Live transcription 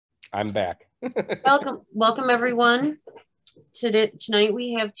I'm back. Welcome everyone. Tonight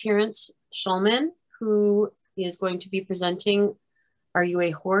we have Terrence Shulman, who is going to be presenting Are You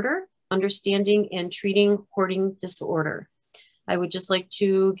a Hoarder? Understanding and Treating Hoarding Disorder. I would just like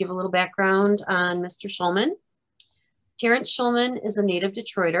to give a little background on Mr. Shulman. Terrence Shulman is a native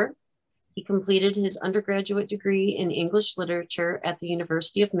Detroiter. He completed his undergraduate degree in English literature at the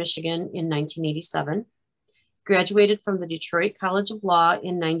University of Michigan in 1987. Graduated from the Detroit College of Law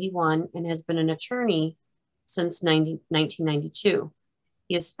in 91 and has been an attorney since 1992.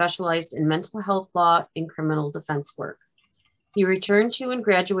 He has specialized in mental health law and criminal defense work. He returned to and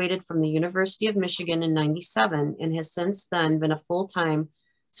graduated from the University of Michigan in 97 and has since then been a full-time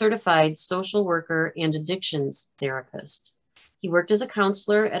certified social worker and addictions therapist. He worked as a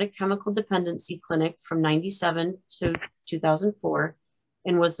counselor at a chemical dependency clinic from 97 to 2004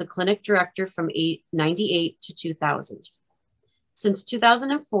 and was the clinic director from 98 to 2000. Since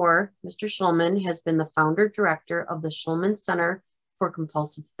 2004, Mr. Shulman has been the founder director of the Shulman Center for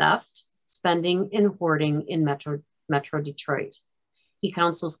Compulsive Theft, Spending, and Hoarding in Metro Detroit. He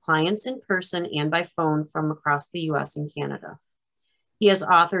counsels clients in person and by phone from across the US and Canada. He has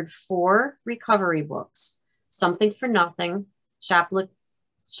authored 4 recovery books: Something for Nothing,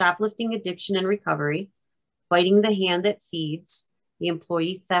 Shoplifting, Addiction and Recovery, Biting the Hand That Feeds, The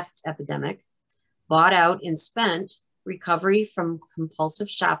Employee Theft Epidemic, Bought Out and Spent, Recovery from Compulsive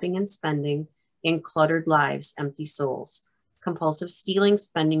Shopping and Spending, and Cluttered Lives, Empty Souls, Compulsive Stealing,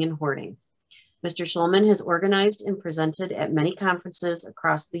 Spending, and Hoarding. Mr. Shulman has organized and presented at many conferences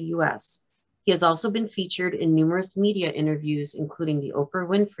across the US. He has also been featured in numerous media interviews, including the Oprah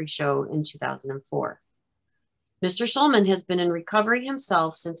Winfrey Show in 2004. Mr. Shulman has been in recovery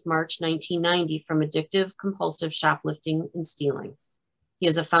himself since March 1990 from addictive compulsive shoplifting and stealing. He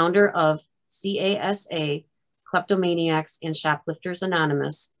is a founder of CAADC, Kleptomaniacs and Shoplifters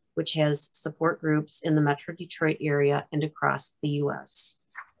Anonymous, which has support groups in the Metro Detroit area and across the US.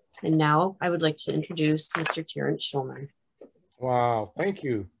 And now I would like to introduce Mr. Terrence Shulman. Wow, thank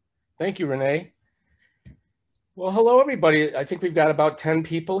you. Thank you, Renee. Well, hello, everybody. I think we've got about 10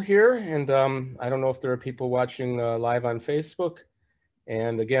 people here, and I don't know if there are people watching live on Facebook.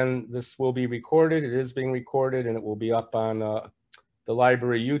 And again, this will be recorded. It is being recorded, and it will be up on the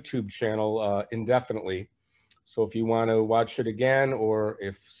library YouTube channel indefinitely. So if you want to watch it again, or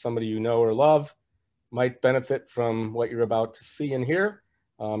if somebody you know or love might benefit from what you're about to see and hear,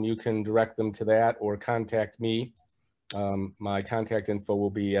 you can direct them to that or contact me. My contact info will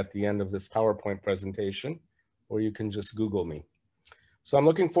be at the end of this PowerPoint presentation, or you can just Google me. So I'm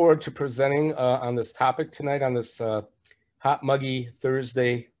looking forward to presenting on this topic tonight on this hot, muggy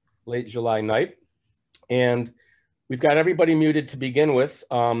Thursday, late July night. And we've got everybody muted to begin with.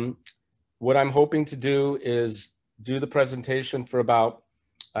 What I'm hoping to do is do the presentation for about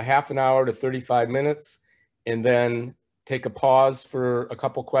a half an hour to 35 minutes, and then take a pause for a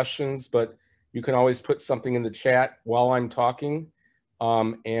couple questions, but you can always put something in the chat while I'm talking.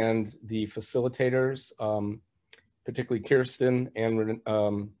 And the facilitators, particularly Kirsten and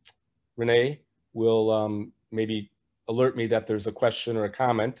Renee, will maybe alert me that there's a question or a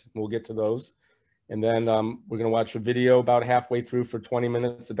comment. We'll get to those. And then we're going to watch a video about halfway through for 20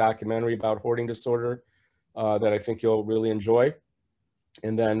 minutes, a documentary about hoarding disorder that I think you'll really enjoy.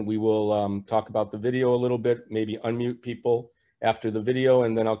 And then we will talk about the video a little bit, maybe unmute people after the video,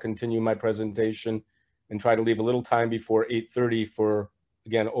 and then I'll continue my presentation and try to leave a little time before 8:30 for,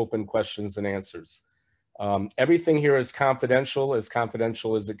 again, open questions and answers. Everything here is confidential as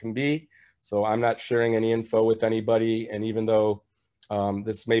it can be. So I'm not sharing any info with anybody. And even though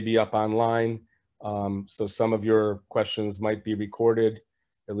this may be up online, so some of your questions might be recorded,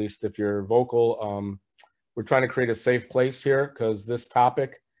 at least if you're vocal. We're trying to create a safe place here because this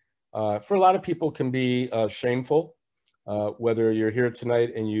topic for a lot of people can be shameful. Whether you're here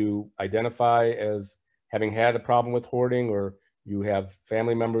tonight and you identify as having had a problem with hoarding, or you have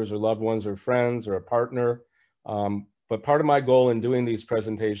family members or loved ones or friends or a partner. But part of my goal in doing these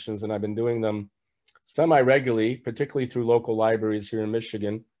presentations, and I've been doing them semi-regularly, particularly through local libraries here in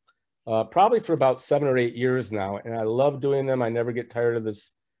Michigan, probably for about 7 or 8 years now. And I love doing them. I never get tired of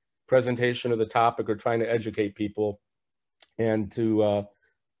this presentation of the topic or trying to educate people and to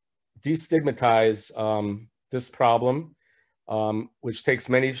destigmatize this problem, which takes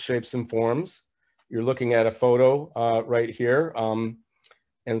many shapes and forms. You're looking at a photo right here.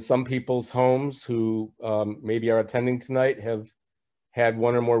 And some people's homes who maybe are attending tonight have had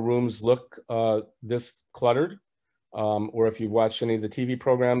one or more rooms look this cluttered. Or if you've watched any of the TV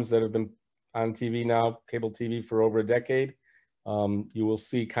programs that have been on TV now, cable TV, for over a decade, you will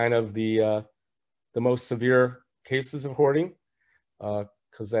see kind of the most severe cases of hoarding.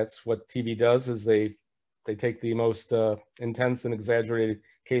 because that's what TV does, is they take the most intense and exaggerated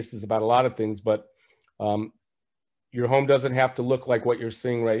cases about a lot of things, but your home doesn't have to look like what you're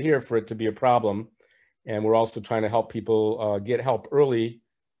seeing right here for it to be a problem. And we're also trying to help people get help early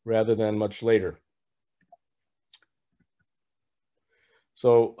rather than much later.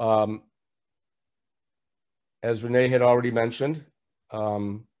 So as Renee had already mentioned,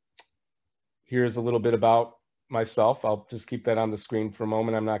 here's a little bit about myself. I'll just keep that on the screen for a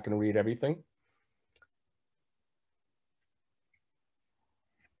moment. I'm not going to read everything.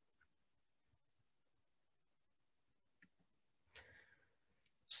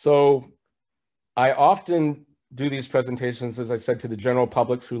 So I often do these presentations, as I said, to the general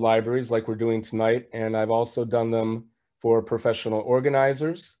public through libraries like we're doing tonight. And I've also done them for professional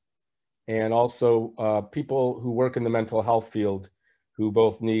organizers and also people who work in the mental health field who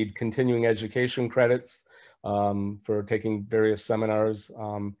both need continuing education credits for taking various seminars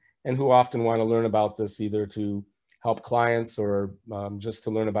and who often want to learn about this either to help clients or just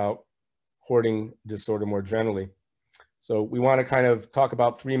to learn about hoarding disorder more generally. So we want to kind of talk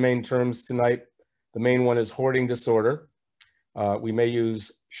about three main terms tonight. The main one is hoarding disorder. We may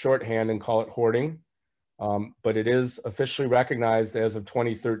use shorthand and call it hoarding, but it is officially recognized as of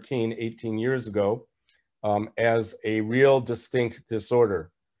 2013, 18 years ago, as a real distinct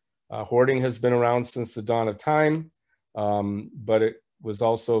disorder. Hoarding has been around since the dawn of time, but it was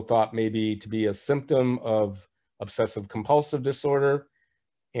also thought maybe to be a symptom of obsessive compulsive disorder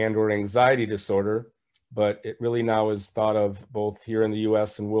and or anxiety disorder. But it really now is thought of both here in the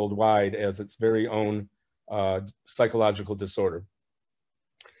US and worldwide as its very own psychological disorder.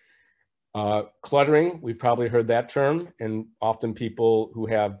 Cluttering, we've probably heard that term, and often people who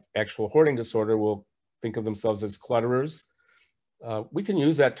have actual hoarding disorder will think of themselves as clutterers. We can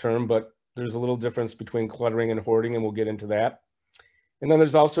use that term, but there's a little difference between cluttering and hoarding, and we'll get into that. And then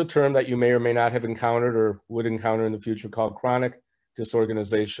there's also a term that you may or may not have encountered or would encounter in the future called chronic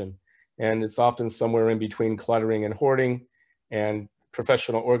disorganization. And it's often somewhere in between cluttering and hoarding. And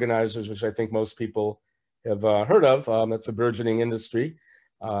professional organizers, which I think most people have heard of, that's a burgeoning industry.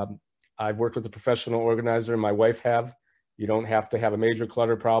 I've worked with a professional organizer, and my wife have. You don't have to have a major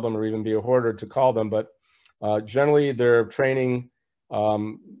clutter problem or even be a hoarder to call them, but generally their training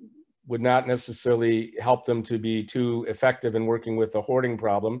would not necessarily help them to be too effective in working with a hoarding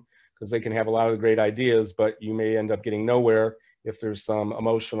problem, because they can have a lot of great ideas, but you may end up getting nowhere if there's some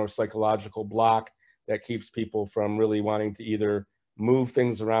emotional or psychological block that keeps people from really wanting to either move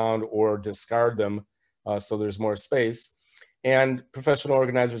things around or discard them so there's more space. And professional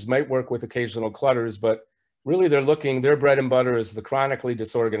organizers might work with occasional clutters, but really their bread and butter is the chronically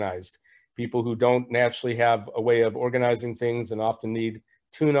disorganized. People who don't naturally have a way of organizing things and often need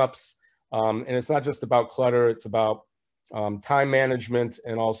tune-ups. And it's not just about clutter, it's about time management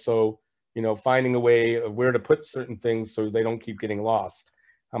and also finding a way of where to put certain things so they don't keep getting lost.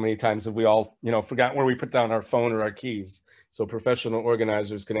 How many times have we all, forgot where we put down our phone or our keys? So professional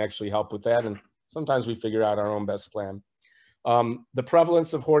organizers can actually help with that. And sometimes we figure out our own best plan. The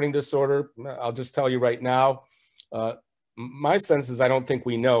prevalence of hoarding disorder, I'll just tell you right now, my sense is I don't think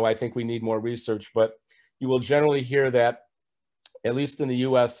we know. I think we need more research, but you will generally hear that, at least in the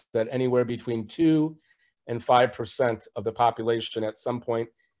US, that anywhere between 2 and 5% of the population at some point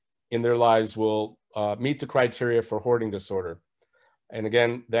in their lives will meet the criteria for hoarding disorder. And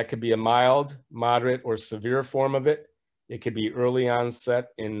again, that could be a mild, moderate, or severe form of it. It could be early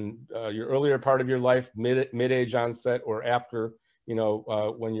onset in your earlier part of your life, mid-age onset, or after,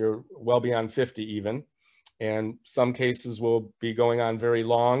 when you're well beyond 50 even. And some cases will be going on very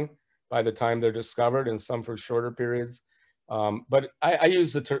long by the time they're discovered, and some for shorter periods. But I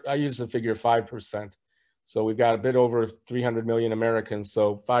use the figure 5%. So we've got a bit over 300 million Americans.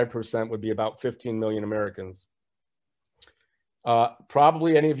 So 5% would be about 15 million Americans.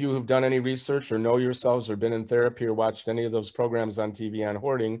 Probably any of you who've done any research or know yourselves or been in therapy or watched any of those programs on TV on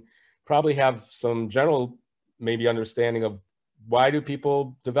hoarding probably have some general maybe understanding of why do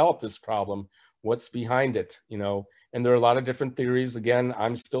people develop this problem? What's behind it? And there are a lot of different theories. Again,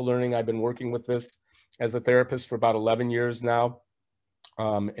 I'm still learning. I've been working with this as a therapist for about 11 years now.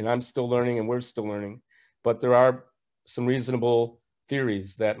 And I'm still learning and we're still learning. But there are some reasonable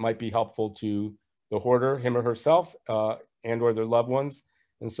theories that might be helpful to the hoarder, him or herself, and or their loved ones,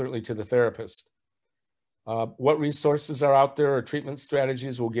 and certainly to the therapist. What resources are out there or treatment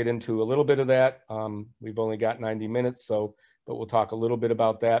strategies? We'll get into a little bit of that. We've only got 90 minutes, but we'll talk a little bit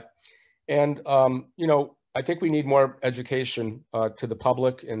about that. And, I think we need more education to the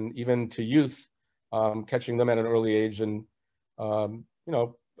public and even to youth, catching them at an early age and,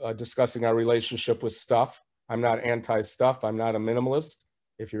 discussing our relationship with stuff. I'm not anti-stuff. I'm not a minimalist.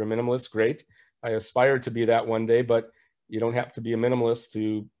 If you're a minimalist, great. I aspire to be that one day, but you don't have to be a minimalist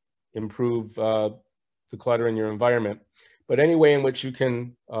to improve the clutter in your environment. But any way in which you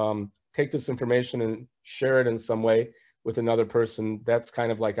can take this information and share it in some way with another person, that's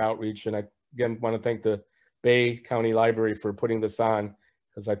kind of like outreach. And I, again, want to thank the Bay County Library for putting this on,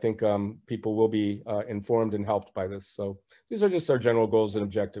 because I think people will be informed and helped by this. So these are just our general goals and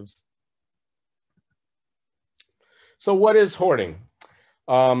objectives. So what is hoarding?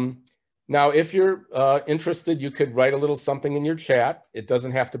 Now, if you're interested, you could write a little something in your chat. It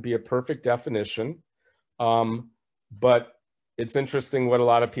doesn't have to be a perfect definition, but it's interesting what a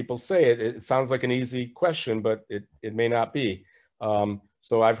lot of people say. It sounds like an easy question, but it may not be.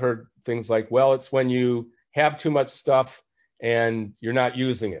 So I've heard things like, well, it's when you have too much stuff and you're not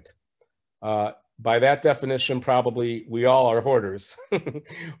using it. By that definition, probably we all are hoarders.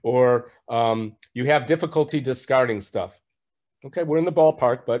 Or you have difficulty discarding stuff. Okay, we're in the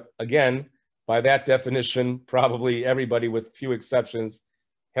ballpark, but again, by that definition, probably everybody with few exceptions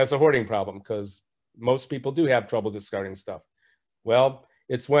has a hoarding problem, because most people do have trouble discarding stuff. Well,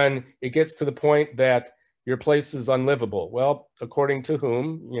 it's when it gets to the point that your place is unlivable. Well, according to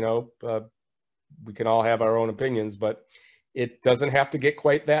whom, you know, we can all have our own opinions, but it doesn't have to get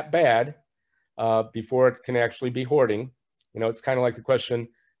quite that bad before it can actually be hoarding. You know, it's kind of like the question,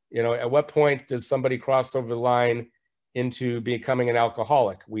 you know, at what point does somebody cross over the line into becoming an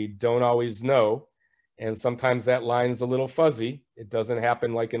alcoholic? We don't always know. And sometimes that line's a little fuzzy. It doesn't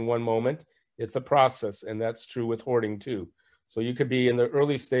happen like in one moment. It's a process, and that's true with hoarding too. So you could be in the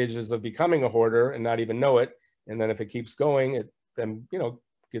early stages of becoming a hoarder and not even know it. And then if it keeps going, it then, you know,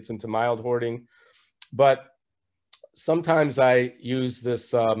 gets into mild hoarding. But sometimes I use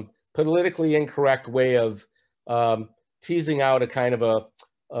this politically incorrect way of teasing out a kind of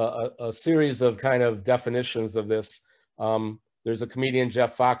a series of kind of definitions of this. There's a comedian,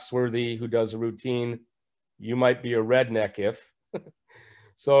 Jeff Foxworthy, who does a routine, "You might be a redneck if."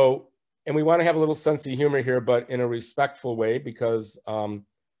 So, and we want to have a little sense of humor here, but in a respectful way, because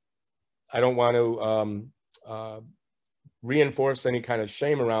I don't want to reinforce any kind of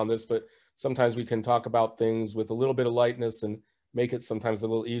shame around this, but sometimes we can talk about things with a little bit of lightness and make it sometimes a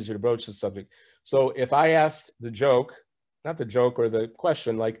little easier to broach the subject. So if I asked the joke, not the joke or the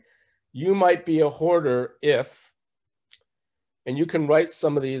question, like, you might be a hoarder if, and you can write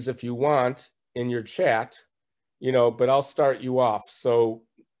some of these if you want in your chat, you know, but I'll start you off. So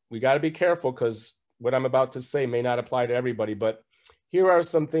we got to be careful, because what I'm about to say may not apply to everybody, but here are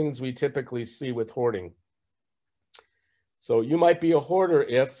some things we typically see with hoarding. So you might be a hoarder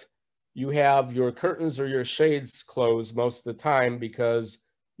if you have your curtains or your shades closed most of the time because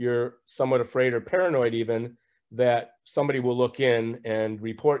you're somewhat afraid or paranoid even that somebody will look in and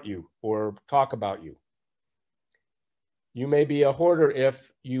report you or talk about you. You may be a hoarder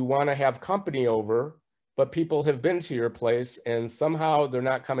if you want to have company over, but people have been to your place and somehow they're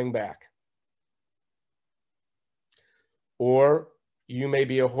not coming back. Or you may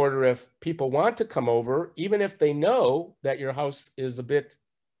be a hoarder if people want to come over, even if they know that your house is a bit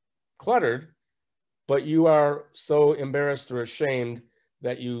cluttered, but you are so embarrassed or ashamed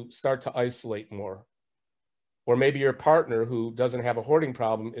that you start to isolate more. Or maybe your partner, who doesn't have a hoarding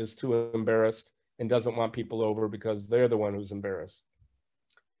problem, is too embarrassed and doesn't want people over because they're the one who's embarrassed.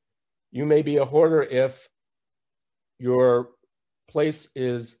 You may be a hoarder if your place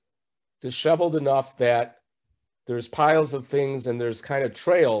is disheveled enough that there's piles of things and there's kind of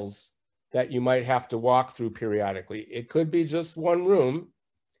trails that you might have to walk through periodically. It could be just one room,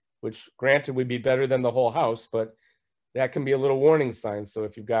 which granted would be better than the whole house, but that can be a little warning sign. So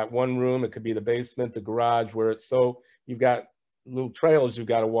if you've got one room, it could be the basement, the garage, where it's so you've got little trails you've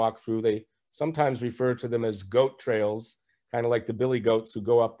got to walk through. They sometimes refer to them as goat trails, kind of like the billy goats who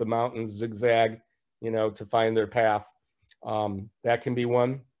go up the mountains, zigzag, you know, to find their path. That can be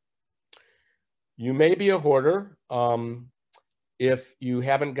one. You may be a hoarder if you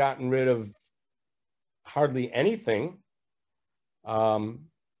haven't gotten rid of hardly anything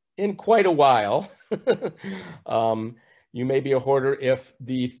in quite a while. You may be a hoarder if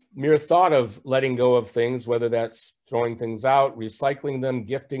the mere thought of letting go of things, whether that's throwing things out, recycling them,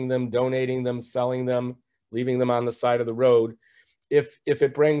 gifting them, donating them, selling them, leaving them on the side of the road, if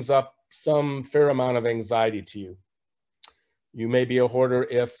it brings up some fair amount of anxiety to you. You may be a hoarder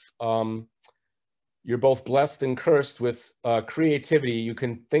if you're both blessed and cursed with creativity. You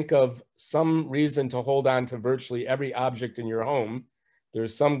can think of some reason to hold on to virtually every object in your home.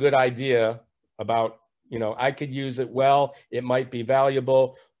 There's some good idea about, you know, I could use it well, it might be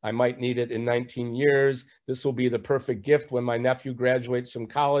valuable, I might need it in 19 years. This will be the perfect gift when my nephew graduates from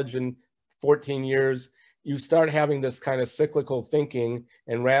college in 14 years. you start having this kind of cyclical thinking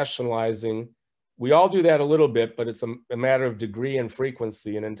and rationalizing. We all do that a little bit, but it's a matter of degree and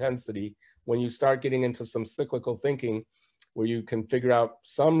frequency and intensity. When you start getting into some cyclical thinking where you can figure out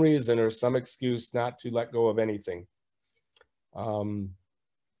some reason or some excuse not to let go of anything.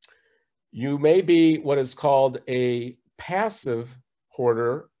 You may be what is called a passive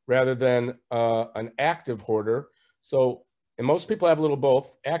hoarder rather than an active hoarder. So, and most people have a little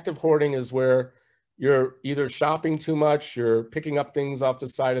both. Active hoarding is where you're either shopping too much, you're picking up things off the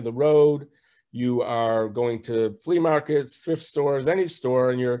side of the road, you are going to flea markets, thrift stores, any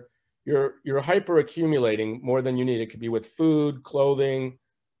store, and you're hyper accumulating more than you need. It could be with food, clothing,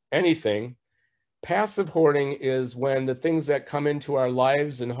 anything. Passive hoarding is when the things that come into our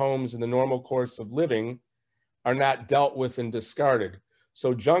lives and homes in the normal course of living are not dealt with and discarded.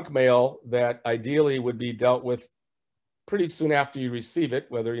 So junk mail that ideally would be dealt with pretty soon after you receive it,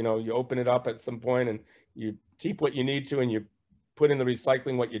 whether you open it up at some point and you keep what you need to and you put in the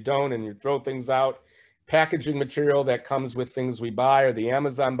recycling what you don't and you throw things out. Packaging material that comes with things we buy or the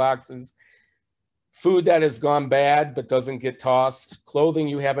Amazon boxes. Food that has gone bad but doesn't get tossed, clothing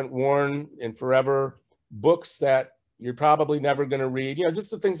you haven't worn in forever, books that you're probably never going to read,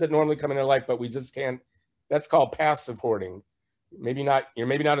 just the things that normally come in our life, but we just can't. That's called passive hoarding. Maybe not, you're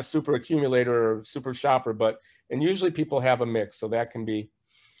maybe not a super accumulator or super shopper, and usually people have a mix, so that can be.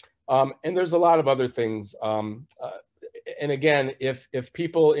 And there's a lot of other things. And again, if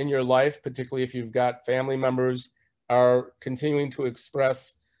people in your life, particularly if you've got family members, are continuing to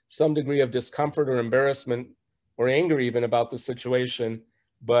express some degree of discomfort or embarrassment or anger even about the situation,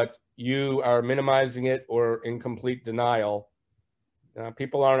 but you are minimizing it or in complete denial.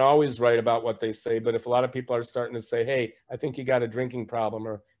 People aren't always right about what they say, but if a lot of people are starting to say, hey, I think you got a drinking problem,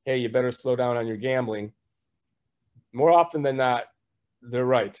 or hey, you better slow down on your gambling, more often than not, they're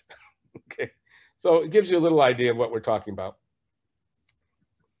right. Okay, so it gives you a little idea of what we're talking about.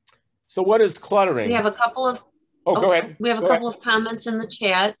 So what is cluttering? We have a couple of go ahead. We have a couple of comments in the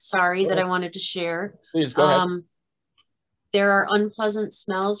chat, sorry, that I wanted to share. Please go ahead. There are unpleasant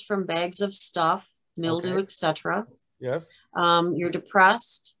smells from bags of stuff, mildew, etc. Yes. You're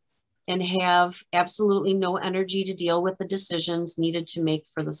depressed and have absolutely no energy to deal with the decisions needed to make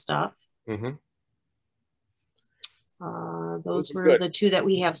for the stuff. Mm-hmm. Those were the two that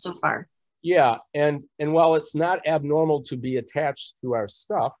we have so far. Yeah, and while it's not abnormal to be attached to our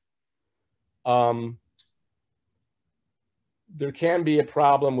stuff, there can be a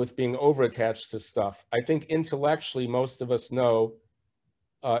problem with being over-attached to stuff. I think intellectually, most of us know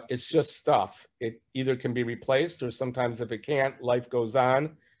it's just stuff. It either can be replaced, or sometimes if it can't, life goes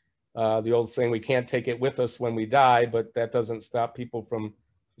on. The old saying, we can't take it with us when we die, but that doesn't stop people from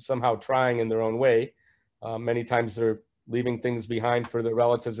somehow trying in their own way. Many times they're leaving things behind for their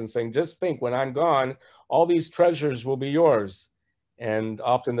relatives and saying, just think, when I'm gone, all these treasures will be yours. And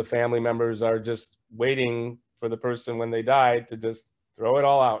often the family members are just waiting for the person when they die to just throw it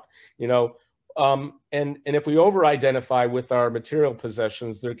all out, and if we over-identify with our material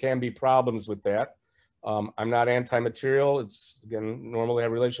possessions, there can be problems with that. I'm not anti-material. It's, again, normally I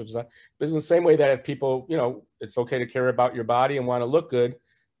have relationships, but it's the same way that if people, it's okay to care about your body and want to look good.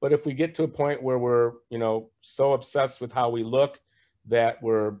 But if we get to a point where we're, so obsessed with how we look that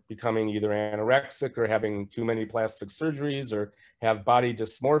we're becoming either anorexic or having too many plastic surgeries or have body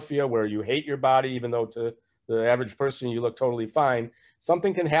dysmorphia where you hate your body, even though to the average person you look totally fine,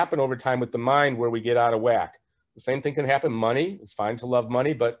 something can happen over time with the mind where we get out of whack. The same thing can happen. Money, it's fine to love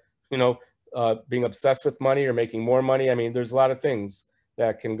money, but, being obsessed with money or making more money, I mean, there's a lot of things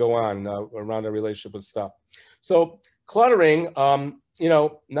that can go on around a relationship with stuff. So cluttering,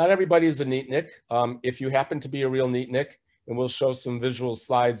 not everybody is a neatnik. If you happen to be a real neatnik, and we'll show some visual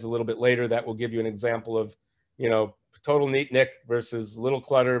slides a little bit later that will give you an example of, total neatnik versus little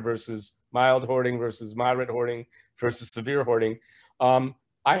clutter versus mild hoarding versus moderate hoarding versus severe hoarding.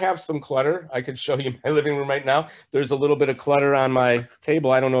 I have some clutter. I could show you my living room right now. There's a little bit of clutter on my table.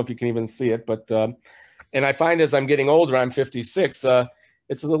 I don't know if you can even see it, but, and I find as I'm getting older, I'm 56,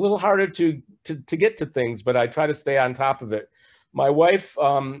 it's a little harder to get to things, but I try to stay on top of it. My wife,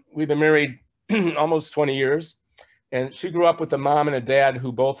 we've been married almost 20 years, and she grew up with a mom and a dad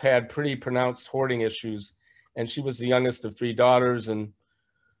who both had pretty pronounced hoarding issues. And she was the youngest of 3 daughters, and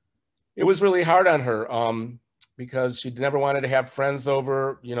it was really hard on her because she never wanted to have friends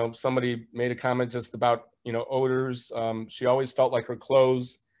over. Somebody made a comment just about, odors. She always felt like her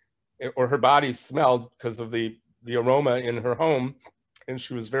clothes or her body smelled because of the aroma in her home. And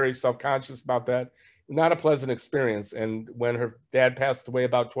she was very self-conscious about that. Not a pleasant experience. And when her dad passed away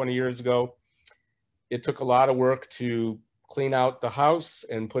about 20 years ago, it took a lot of work to clean out the house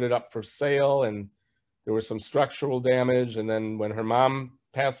and put it up for sale and there was some structural damage. And then when her mom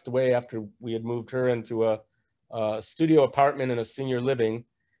passed away after we had moved her into a studio apartment in a senior living,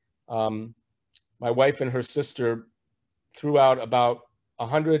 my wife and her sister threw out about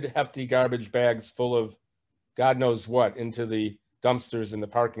 100 hefty garbage bags full of God knows what into the dumpsters in the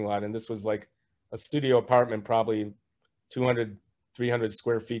parking lot. And this was like a studio apartment, probably 200, 300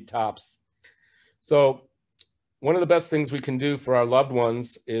 square feet tops. So one of the best things we can do for our loved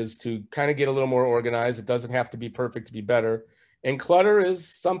ones is to kind of get a little more organized. It doesn't have to be perfect to be better. And clutter is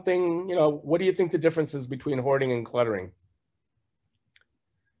something, you know, what do you think the difference is between hoarding and cluttering?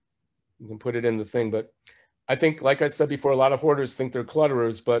 You can put it in the thing, but I think, like I said before, a lot of hoarders think they're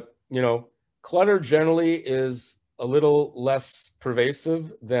clutterers, but, you know, clutter generally is a little less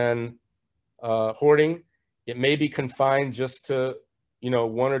pervasive than hoarding. It may be confined just to, you know,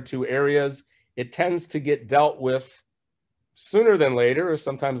 one or two areas. It tends to get dealt with sooner than later, or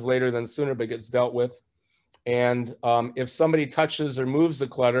sometimes later than sooner, but gets dealt with. And if somebody touches or moves the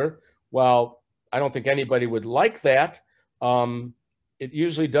clutter, well, I don't think anybody would like that. It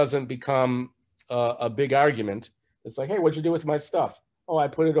usually doesn't become a big argument. It's like, hey, what'd you do with my stuff? Oh, I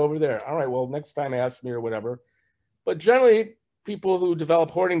put it over there. All right, well, next time ask me or whatever. But generally, people who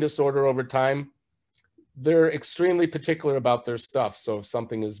develop hoarding disorder over time, they're extremely particular about their stuff. So if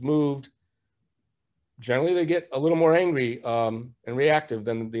something is moved, generally they get a little more angry and reactive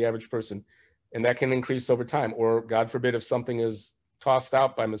than the average person. And that can increase over time. Or God forbid, if something is tossed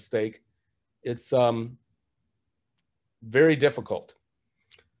out by mistake, it's very difficult.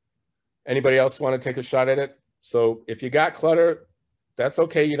 Anybody else want to take a shot at it? So if you got clutter, that's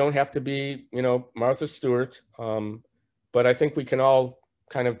okay. You don't have to be, you know, Martha Stewart. But I think we can all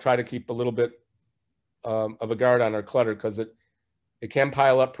kind of try to keep a little bit of a guard on our clutter, because it can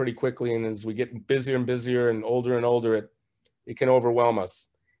pile up pretty quickly. And as we get busier and busier and older, it can overwhelm us.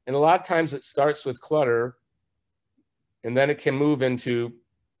 And a lot of times it starts with clutter, and then it can move into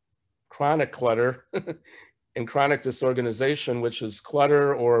chronic clutter and chronic disorganization, which is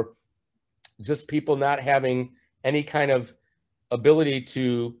clutter or just people not having any kind of ability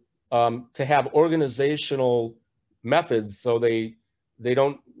to have organizational methods. So they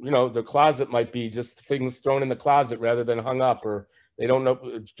don't, you know, the closet might be just things thrown in the closet rather than hung up, or they don't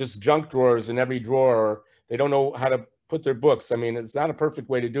know, just junk drawers in every drawer, or they don't know how to put their books. I mean, it's not a perfect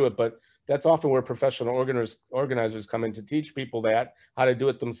way to do it, but that's often where professional organizers come in to teach people that, how to do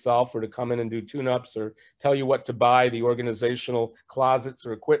it themselves, or to come in and do tune-ups or tell you what to buy, the organizational closets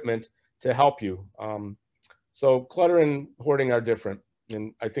or equipment to help you. So clutter and hoarding are different.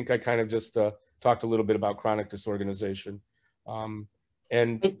 And I think I kind of just talked a little bit about chronic disorganization.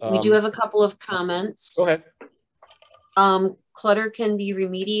 We do have a couple of comments. Go ahead. Clutter can be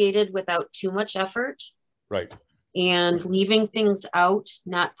remediated without too much effort. Right. And leaving things out,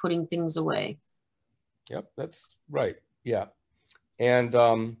 not putting things away. Yep, that's right. Yeah. And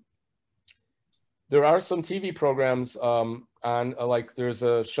there are some TV programs on, like there's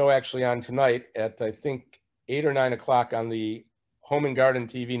a show actually on tonight at, I think, 8 or 9 o'clock on the Home and Garden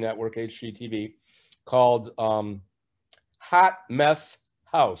TV network, HGTV, called Hot Mess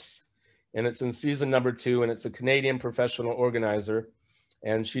House. And it's in season number 2, and it's a Canadian professional organizer.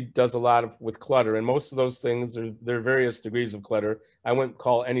 And she does a lot with clutter. And most of those things, there are various degrees of clutter. I wouldn't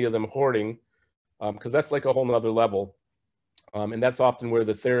call any of them hoarding, because that's like a whole nother level. And that's often where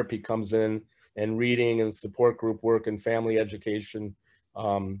the therapy comes in, and reading and support group work and family education.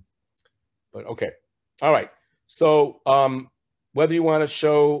 But okay. All right. So whether you want to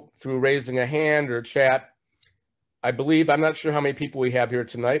show through raising a hand or chat, I believe, I'm not sure how many people we have here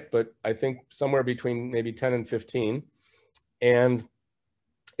tonight, but I think somewhere between maybe 10 and 15. And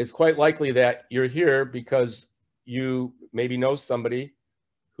it's quite likely that you're here because you maybe know somebody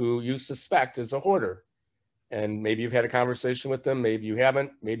who you suspect is a hoarder. And maybe you've had a conversation with them, maybe you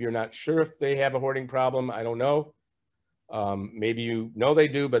haven't, maybe you're not sure if they have a hoarding problem, I don't know. Maybe you know they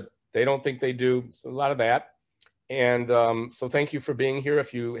do, but they don't think they do, so a lot of that. And so thank you for being here.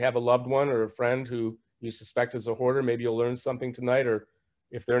 If you have a loved one or a friend who you suspect is a hoarder, maybe you'll learn something tonight, or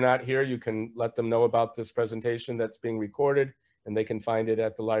if they're not here, you can let them know about this presentation that's being recorded, and they can find it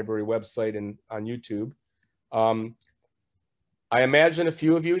at the library website and on YouTube. I imagine a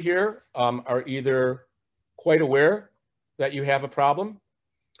few of you here are either quite aware that you have a problem.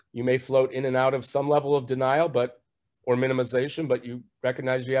 You may float in and out of some level of denial, or minimization, but you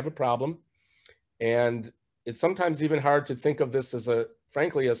recognize you have a problem. And it's sometimes even hard to think of this as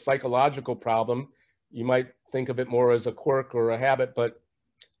frankly, a psychological problem. You might think of it more as a quirk or a habit, but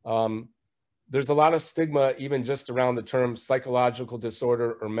there's a lot of stigma even just around the term psychological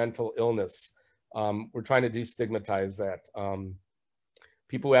disorder or mental illness. We're trying to destigmatize that.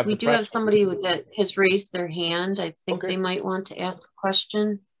 people who have We do have somebody that has raised their hand. I think they might want to ask a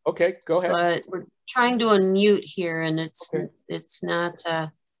question. Okay, go ahead. But we're trying to unmute here, and it's not.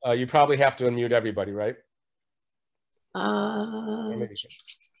 You probably have to unmute everybody, right? Let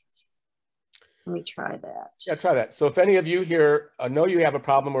me try that. Yeah, try that. So if any of you here know you have a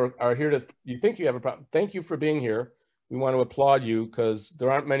problem or are here to, you think you have a problem, thank you for being here. We want to applaud you because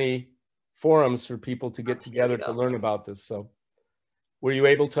there aren't many forums for people to get together to learn about this. So were you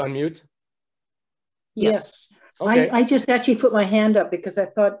able to unmute? Yes. Okay. I just actually put my hand up because I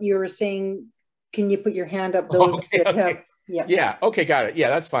thought you were saying, can you put your hand up? Those that have, yeah. Okay, got it. Yeah,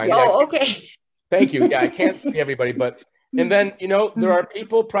 that's fine. Oh, okay. Thank you. Yeah, I can't see everybody, but, and then, you know, there are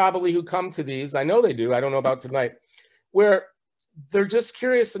people probably who come to these, I know they do, I don't know about tonight, where they're just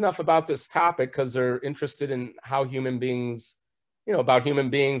curious enough about this topic because they're interested in how human beings, you know, about human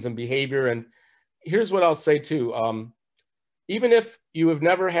beings and behavior. And here's what I'll say too. Even if you have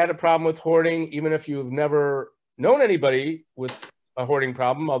never had a problem with hoarding, even if you've never known anybody with a hoarding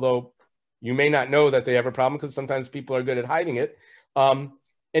problem, although you may not know that they have a problem because sometimes people are good at hiding it.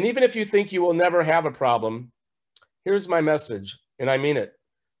 And even if you think you will never have a problem, here's my message, and I mean it.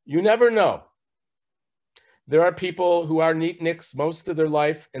 You never know. There are people who are neatniks most of their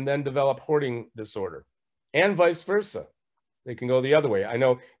life and then develop hoarding disorder, and vice versa. They can go the other way. I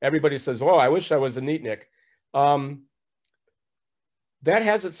know everybody says, "Oh, I wish I was a neatnik." That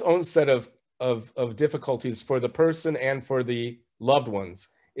has its own set of difficulties for the person and for the loved ones.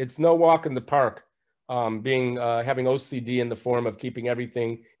 It's no walk in the park. Having OCD in the form of keeping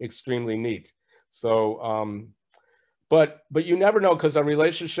everything extremely neat. So, but you never know because our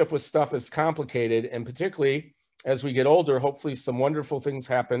relationship with stuff is complicated, and particularly as we get older, hopefully some wonderful things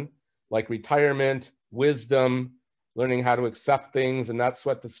happen, like retirement, wisdom, learning how to accept things and not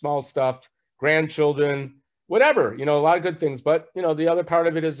sweat the small stuff, grandchildren, whatever, you know, a lot of good things. But, you know, the other part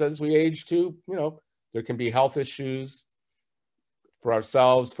of it is as we age too, you know, there can be health issues for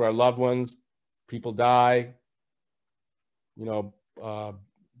ourselves, for our loved ones. People die, you know,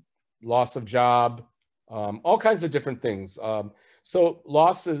 loss of job, all kinds of different things. So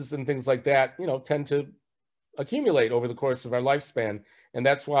losses and things like that, you know, tend to accumulate over the course of our lifespan. And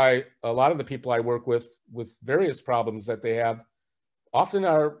that's why a lot of the people I work with various problems that they have often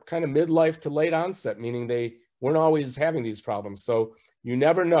are kind of midlife to late onset, meaning they weren't always having these problems. So you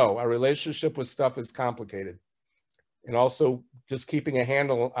never know. Our relationship with stuff is complicated. And also just keeping a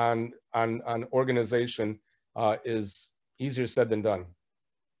handle on organization is easier said than done.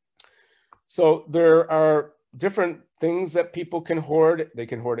 So there are different things that people can hoard. They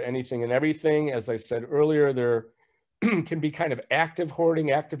can hoard anything and everything. As I said earlier, there can be kind of active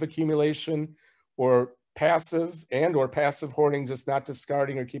hoarding, active accumulation, or passive hoarding, just not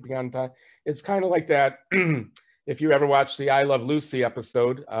discarding or keeping on time. It's kind of like that. If you ever watched the I Love Lucy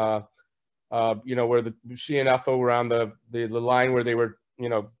episode, you know, where she and Ethel were on the line where they were, you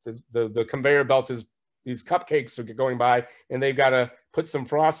know, the conveyor belt is, these cupcakes are going by and they've got to put some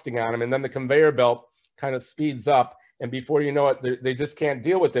frosting on them. And then the conveyor belt kind of speeds up. And before you know it, they just can't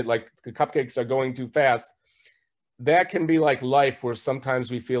deal with it. Like the cupcakes are going too fast. That can be like life, where sometimes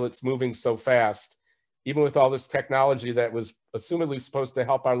we feel it's moving so fast, even with all this technology that was assumedly supposed to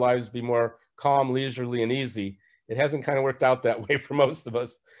help our lives be more calm, leisurely, and easy. It hasn't kind of worked out that way for most of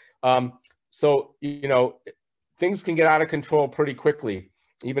us. So, you know, things can get out of control pretty quickly.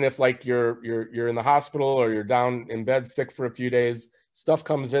 Even if like you're in the hospital or you're down in bed sick for a few days, stuff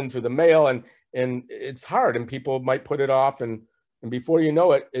comes in through the mail and it's hard, and people might put it off, and before you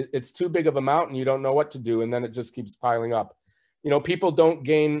know it, it's too big of a mountain. You don't know what to do, and then it just keeps piling up. You know, people don't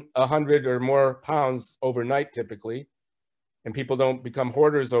gain 100 or more pounds overnight typically, and people don't become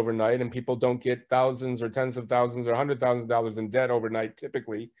hoarders overnight, and people don't get thousands or tens of thousands or $100,000 in debt overnight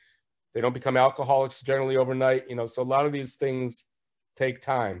typically. They don't become alcoholics generally overnight, you know, so a lot of these things take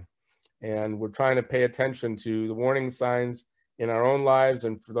time, and we're trying to pay attention to the warning signs in our own lives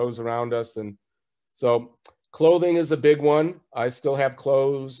and for those around us. And so clothing is a big one. I still have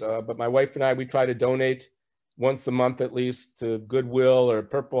clothes, but my wife and I, we try to donate once a month at least to Goodwill or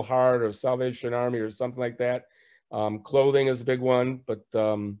Purple Heart or Salvation Army or something like that. Clothing is a big one, but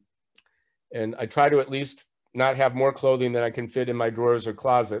and I try to at least not have more clothing than I can fit in my drawers or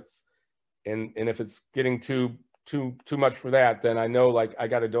closets. And if it's getting too much for that, then I know like I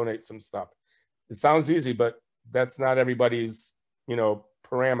got to donate some stuff. It sounds easy, but that's not everybody's, you know,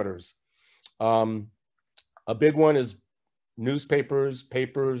 parameters. A big one is newspapers,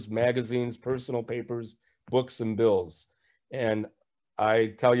 papers, magazines, personal papers, books, and bills. And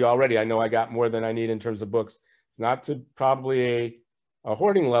I tell you already, I know I got more than I need in terms of books. It's not to probably a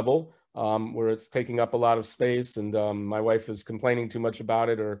hoarding level, where it's taking up a lot of space, and my wife is complaining too much about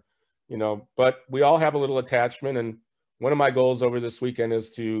it, or, you know, but we all have a little attachment. And one of my goals over this weekend is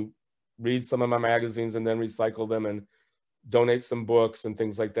to read some of my magazines and then recycle them and donate some books and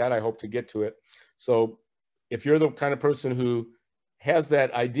things like that. I hope to get to it. So if you're the kind of person who has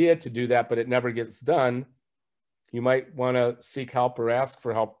that idea to do that, but it never gets done, you might want to seek help or ask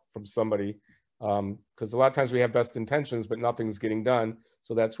for help from somebody. Because a lot of times we have best intentions, but nothing's getting done.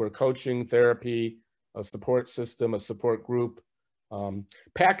 So that's where coaching, therapy, a support system, a support group,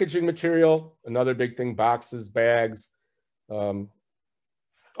 packaging material, another big thing, boxes, bags,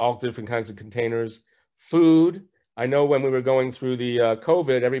 all different kinds of containers. Food. I know when we were going through the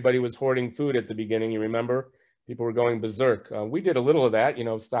COVID, everybody was hoarding food at the beginning. You remember? People were going berserk. We did a little of that, you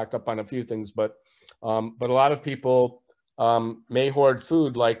know, stocked up on a few things, but a lot of people may hoard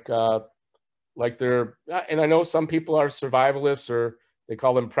food like they're, and I know some people are survivalists, or they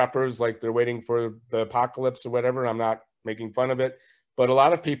call them preppers, like they're waiting for the apocalypse or whatever. I'm not making fun of it, but a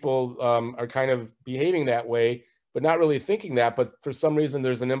lot of people are kind of behaving that way, but not really thinking that. But for some reason,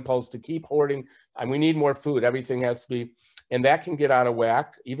 there's an impulse to keep hoarding, and we need more food. Everything has to be, and that can get out of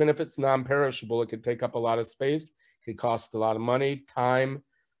whack. Even if it's non-perishable, it could take up a lot of space. It could cost a lot of money, time,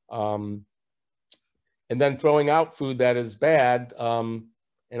 and then throwing out food that is bad.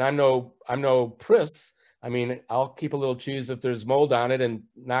 And I'm no priss. I mean, I'll keep a little cheese if there's mold on it and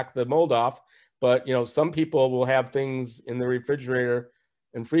knock the mold off. But, you know, some people will have things in the refrigerator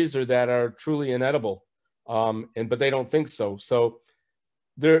and freezer that are truly inedible, but they don't think so. So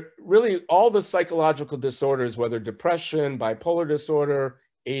they're really all the psychological disorders, whether depression, bipolar disorder,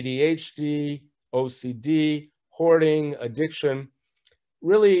 ADHD, OCD, hoarding, addiction,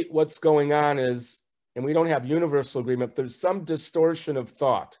 really what's going on is, and we don't have universal agreement, there's some distortion of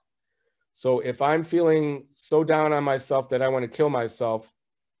thought. So if I'm feeling so down on myself that I want to kill myself,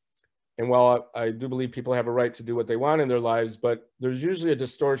 and while I do believe people have a right to do what they want in their lives, but there's usually a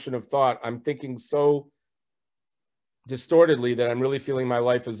distortion of thought. I'm thinking so distortedly that I'm really feeling my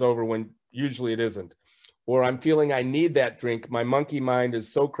life is over when usually it isn't. Or I'm feeling I need that drink. My monkey mind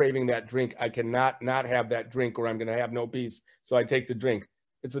is so craving that drink, I cannot not have that drink, or I'm going to have no peace. So I take the drink.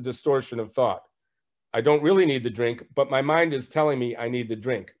 It's a distortion of thought. I don't really need the drink, but my mind is telling me I need the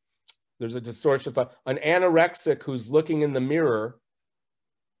drink. There's a distortion of thought. An anorexic who's looking in the mirror,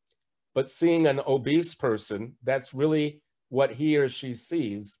 but seeing an obese person, that's really what he or she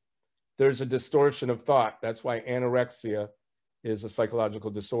sees. There's a distortion of thought. That's why anorexia is a psychological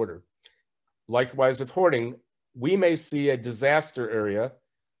disorder. Likewise with hoarding, we may see a disaster area.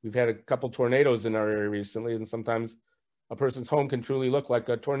 We've had a couple tornadoes in our area recently, and sometimes a person's home can truly look like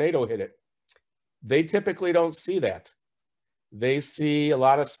a tornado hit it. They typically don't see that. They see a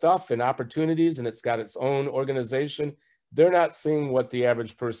lot of stuff and opportunities, and it's got its own organization. They're not seeing what the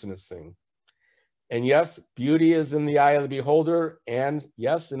average person is seeing. And yes, beauty is in the eye of the beholder. And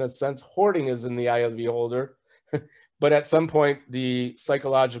yes, in a sense, hoarding is in the eye of the beholder. But at some point, the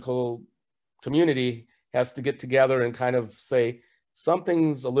psychological community has to get together and kind of say,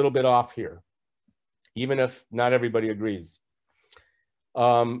 something's a little bit off here, even if not everybody agrees.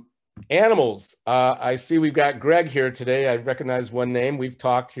 Animals. I see we've got Greg here today. I recognize one name. We've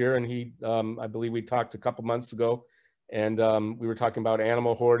talked here, and he, I believe we talked a couple months ago, and we were talking about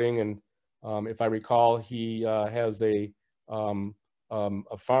animal hoarding. And if I recall, he has a farm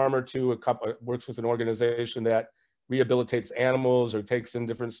or two, works with an organization that rehabilitates animals or takes in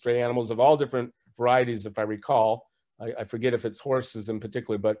different stray animals of all different varieties, if I recall. I forget if it's horses in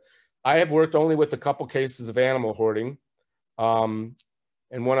particular, but I have worked only with a couple cases of animal hoarding.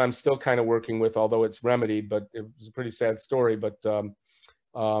 And one I'm still kind of working with, although it's remedied, but it was a pretty sad story. But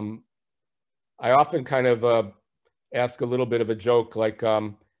I often kind of ask a little bit of a joke, like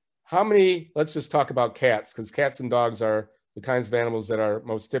how many, let's just talk about cats, because cats and dogs are the kinds of animals that are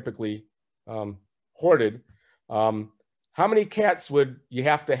most typically hoarded. How many cats would you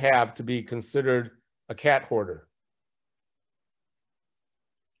have to be considered a cat hoarder?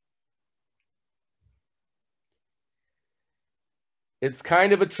 It's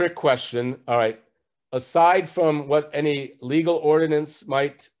kind of a trick question. All right. Aside from what any legal ordinance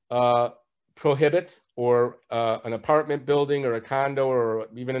might prohibit, or an apartment building or a condo or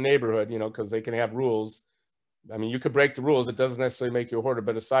even a neighborhood, you know, because they can have rules. I mean, you could break the rules. It doesn't necessarily make you a hoarder,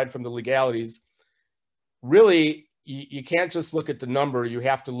 but aside from the legalities, really, you can't just look at the number. You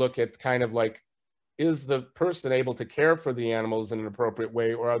have to look at kind of like, is the person able to care for the animals in an appropriate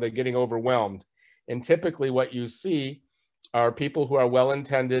way, or are they getting overwhelmed? And typically what you see are people who are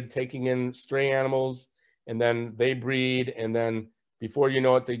well-intended, taking in stray animals, and then they breed, and then before you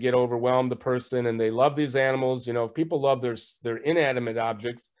know it, they get overwhelmed, the person, and they love these animals. You know, if people love their inanimate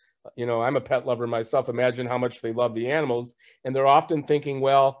objects, You know, I'm a pet lover myself. Imagine how much they love the animals. And they're often thinking,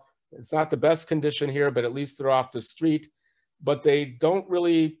 well, it's not the best condition here, but at least they're off the street. But they don't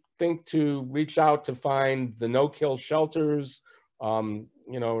really think to reach out to find the no-kill shelters, you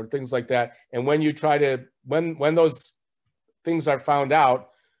know, or things like that. And when you try to, when those things are found out,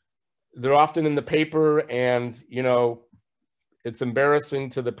 they're often in the paper, and, you know, it's embarrassing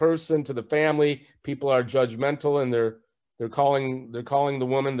to the person, to the family. People are judgmental, and they're calling the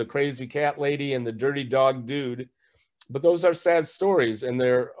woman the crazy cat lady and the dirty dog dude. But those are sad stories, and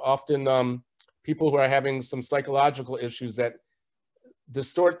they're often people who are having some psychological issues that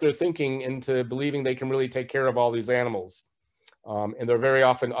distort their thinking into believing they can really take care of all these animals. And they're very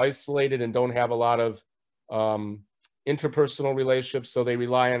often isolated and don't have a lot of interpersonal relationships, so they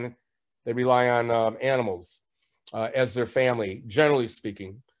rely on animals as their family, generally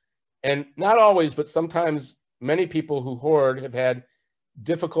speaking. And not always, but sometimes many people who hoard have had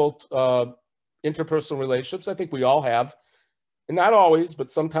difficult interpersonal relationships. I think we all have. And not always,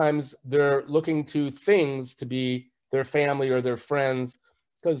 but sometimes they're looking to things to be their family or their friends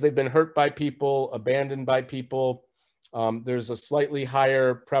because they've been hurt by people, abandoned by people. There's a slightly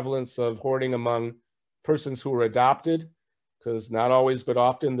higher prevalence of hoarding among persons who are adopted, because not always, but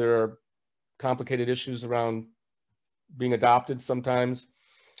often there are complicated issues around being adopted sometimes.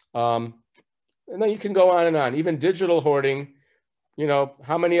 And then you can go on and on. Even digital hoarding, you know,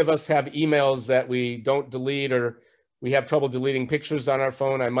 how many of us have emails that we don't delete, or we have trouble deleting pictures on our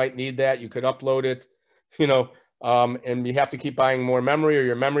phone? I might need that. You could upload it, you know, and you have to keep buying more memory, or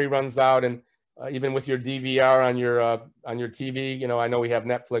your memory runs out. And even with your DVR on your TV, you know, I know we have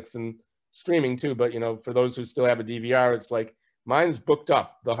Netflix and streaming too, but, you know, for those who still have a DVR, it's like mine's booked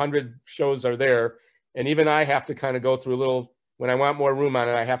up. The 100 shows are there. And even I have to kind of go through a little, when I want more room on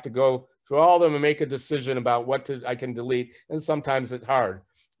it, I have to go through all of them and make a decision about what I can delete. And sometimes it's hard.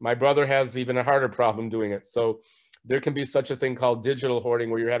 My brother has even a harder problem doing it. So there can be such a thing called digital hoarding,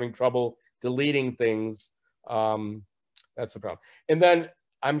 where you're having trouble deleting things. That's the problem. And then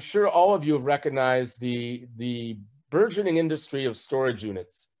I'm sure all of you have recognized the burgeoning industry of storage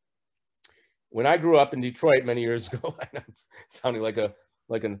units. When I grew up in Detroit many years ago, I'm sounding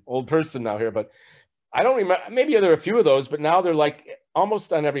like an old person now here, but I don't remember, maybe there are a few of those, but now they're like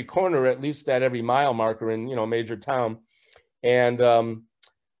almost on every corner, at least at every mile marker in, you know, major town. And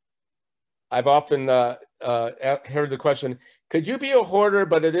I've often heard the question, could you be a hoarder,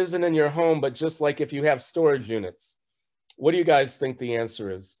 but it isn't in your home, but just like if you have storage units? What do you guys think the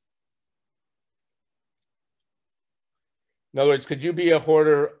answer is? In other words, could you be a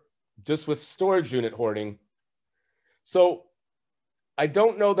hoarder just with storage unit hoarding? So I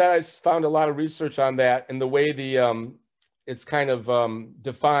don't know that I found a lot of research on that, and the way it's kind of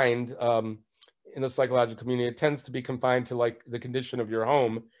defined in the psychological community. It tends to be confined to like the condition of your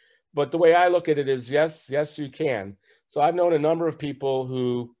home. But the way I look at it is, yes, you can. So I've known a number of people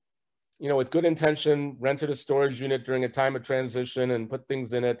who, you know, with good intention, rented a storage unit during a time of transition and put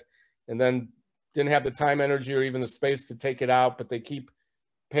things in it, and then didn't have the time, energy, or even the space to take it out, but they keep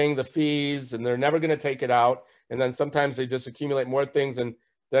paying the fees and they're never going to take it out. And then sometimes they just accumulate more things and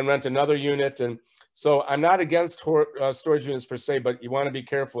then rent another unit. And so I'm not against storage units per se, but you want to be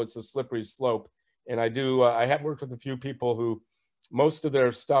careful. It's a slippery slope. And I have worked with a few people who most of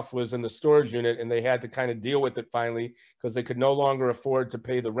their stuff was in the storage unit, and they had to kind of deal with it finally because they could no longer afford to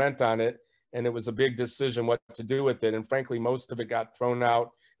pay the rent on it. And it was a big decision what to do with it. And frankly, most of it got thrown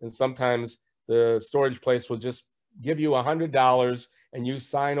out. And sometimes the storage place will just give you $100 and you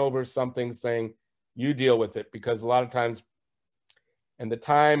sign over something saying you deal with it, because a lot of times, and the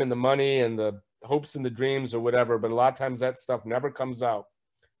time and the money and the hopes and the dreams or whatever, but a lot of times that stuff never comes out.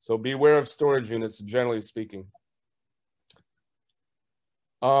 So beware of storage units, generally speaking.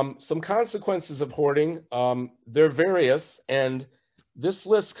 Some consequences of hoarding, they're various, and this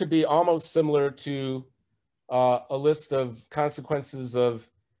list could be almost similar to a list of consequences of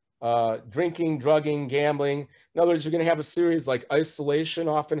drinking, drugging, gambling. In other words, you're going to have a series like isolation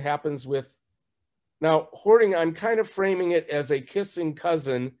often happens with. Now, hoarding, I'm kind of framing it as a kissing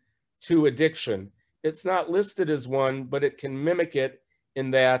cousin to addiction. It's not listed as one, but it can mimic it in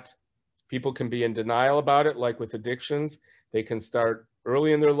that people can be in denial about it, like with addictions. They can start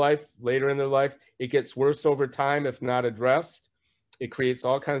early in their life, later in their life. It gets worse over time if not addressed. It creates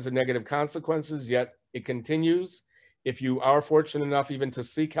all kinds of negative consequences, yet it continues. If you are fortunate enough even to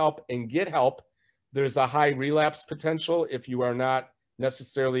seek help and get help, there's a high relapse potential if you are not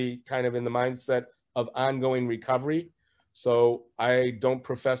necessarily kind of in the mindset of ongoing recovery. So I don't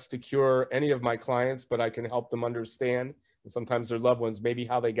profess to cure any of my clients, but I can help them understand, and sometimes their loved ones, maybe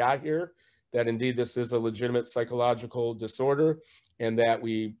how they got here, that indeed this is a legitimate psychological disorder, and that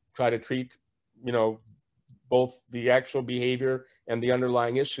we try to treat, you know, both the actual behavior and the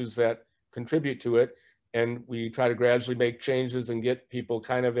underlying issues that contribute to it. And we try to gradually make changes and get people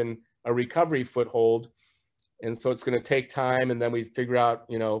kind of in a recovery foothold. And so it's going to take time, and then we figure out,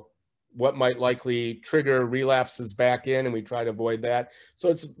 you know, what might likely trigger relapses back in, and we try to avoid that. So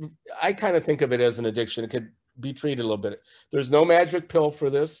it's, I kind of think of it as an addiction. It could be treated a little bit. There's no magic pill for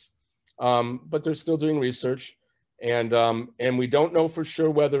this, but they're still doing research. And we don't know for sure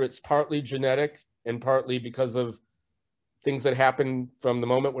whether it's partly genetic and partly because of things that happen from the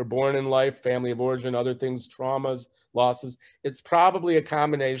moment we're born in life, family of origin, other things, traumas, losses. It's probably a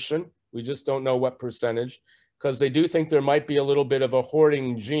combination. We just don't know what percentage, because they do think there might be a little bit of a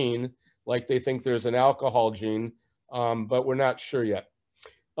hoarding gene, like they think there's an alcohol gene, but we're not sure yet.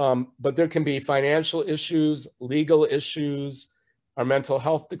 But there can be financial issues, legal issues, our mental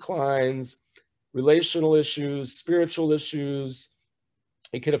health declines, relational issues, spiritual issues.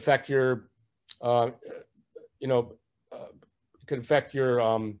 It could affect your, you know, it could affect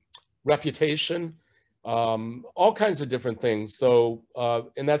your reputation, all kinds of different things. So,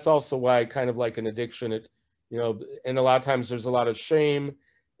 and that's also why kind of like an addiction, it, you know, and a lot of times there's a lot of shame,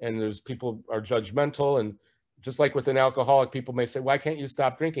 and there's people are judgmental. And just like with an alcoholic, people may say, why can't you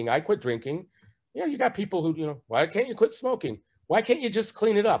stop drinking? I quit drinking. Yeah, you got people who, you know, why can't you quit smoking? Why can't you just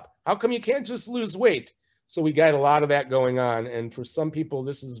clean it up? How come you can't just lose weight? So we got a lot of that going on. And for some people,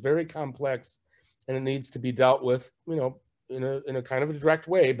 this is very complex, and it needs to be dealt with, you know, in a kind of a direct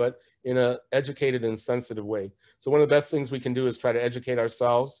way, but in a educated and sensitive way. So one of the best things we can do is try to educate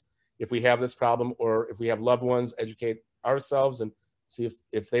ourselves if we have this problem, or if we have loved ones, educate ourselves and see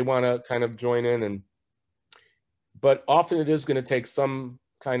if they want to kind of join in. And but often it is going to take some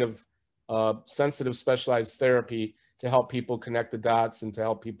kind of sensitive, specialized therapy to help people connect the dots and to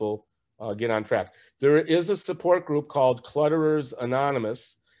help people get on track. There is a support group called Clutterers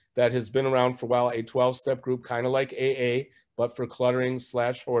Anonymous that has been around for a while, a 12-step group, kind of like AA, but for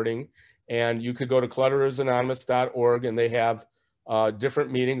cluttering/hoarding. And you could go to clutterersanonymous.org, and they have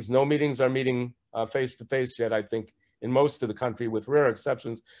different meetings. No meetings are meeting face-to-face yet, I think, in most of the country, with rare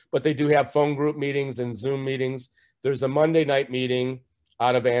exceptions, but they do have phone group meetings and Zoom meetings. There's a Monday night meeting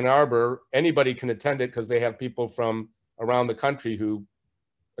out of Ann Arbor. Anybody can attend it because they have people from around the country who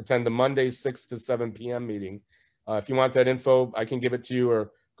attend the Monday 6 to 7 p.m. meeting. If you want that info, I can give it to you,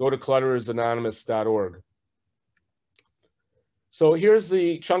 or go to clutterersanonymous.org. So here's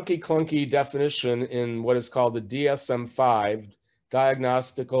the chunky clunky definition in what is called the DSM-5,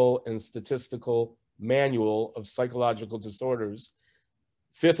 Diagnostical and Statistical Manual of Psychological Disorders,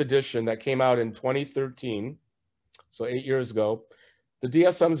 5th edition, that came out in 2013, so 8 years ago. The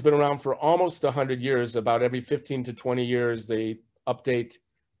DSM has been around for almost 100 years. About every 15 to 20 years, they update.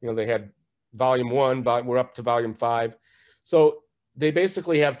 You know, they had volume 1, we're up to volume 5. So they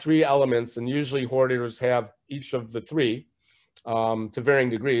basically have 3 elements, and usually hoarders have each of the 3 to varying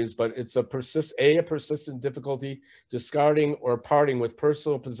degrees, but it's a persistent difficulty discarding or parting with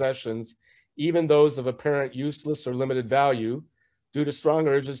personal possessions, even those of apparent useless or limited value, due to strong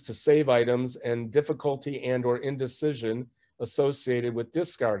urges to save items and difficulty and or indecision associated with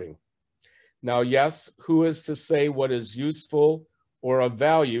discarding. Now, yes, who is to say what is useful or of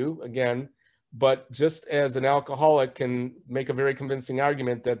value? Again, but just as an alcoholic can make a very convincing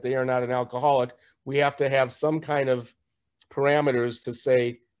argument that they are not an alcoholic, we have to have some kind of parameters to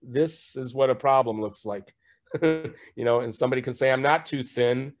say, this is what a problem looks like. You know, and somebody can say, I'm not too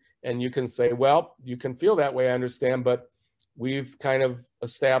thin. And you can say, well, you can feel that way, I understand, but we've kind of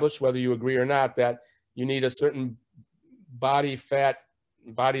established, whether you agree or not, that you need a certain body fat,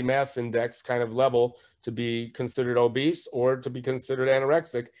 body mass index kind of level to be considered obese or to be considered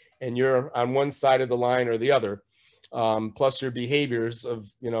anorexic, and you're on one side of the line or the other. Plus your behaviors of,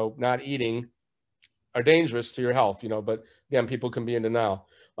 you know, not eating are dangerous to your health, you know, but again, people can be in denial.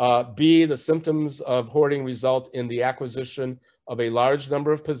 B, the symptoms of hoarding result in the acquisition of a large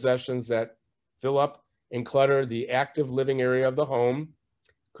number of possessions that fill up and clutter the active living area of the home.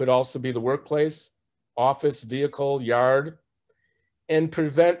 Could also be the workplace, office, vehicle, yard, and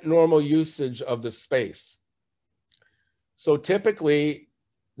prevent normal usage of the space. So typically,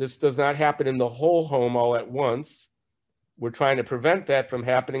 this does not happen in the whole home all at once. We're trying to prevent that from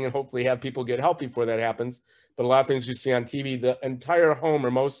happening and hopefully have people get help before that happens. But a lot of things you see on TV, the entire home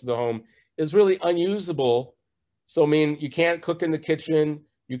or most of the home is really unusable. So I mean, you can't cook in the kitchen,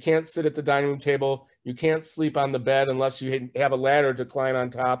 you can't sit at the dining room table, you can't sleep on the bed unless you have a ladder to climb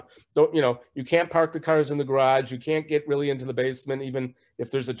on top. Don't, you know, you can't park the cars in the garage, you can't get really into the basement, even if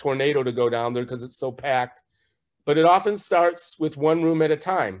there's a tornado to go down there because it's so packed. But it often starts with one room at a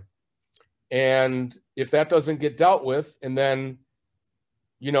time. And if that doesn't get dealt with, and then,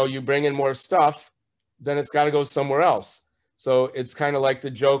 you know, you bring in more stuff, then it's got to go somewhere else. So it's kind of like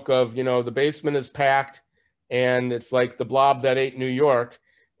the joke of, you know, the basement is packed and it's like the blob that ate New York.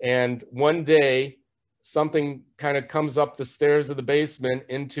 And one day something kind of comes up the stairs of the basement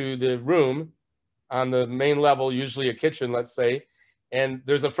into the room on the main level, usually a kitchen, let's say. And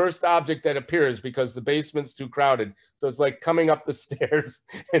there's a first object that appears because the basement's too crowded. So it's like coming up the stairs,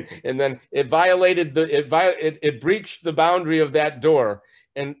 and then it violated it breached the boundary of that door.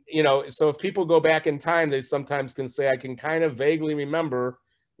 And, you know, so if people go back in time, they sometimes can say, I can kind of vaguely remember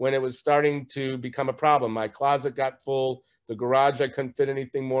when it was starting to become a problem. My closet got full, the garage, I couldn't fit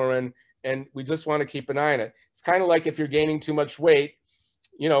anything more in, and we just want to keep an eye on it. It's kind of like if you're gaining too much weight,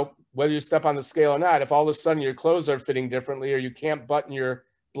 you know, whether you step on the scale or not, if all of a sudden your clothes are fitting differently, or you can't button your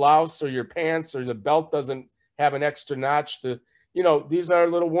blouse or your pants, or the belt doesn't have an extra notch to, you know, these are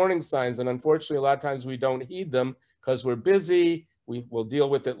little warning signs. And unfortunately, a lot of times we don't heed them because we're busy. We'll deal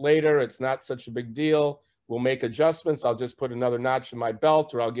with it later. It's not such a big deal. We'll make adjustments. I'll just put another notch in my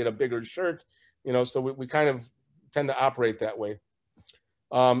belt, or I'll get a bigger shirt, you know, so we kind of tend to operate that way.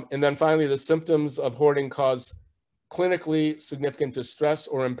 And then finally, the symptoms of hoarding cause clinically significant distress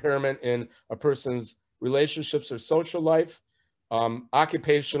or impairment in a person's relationships or social life.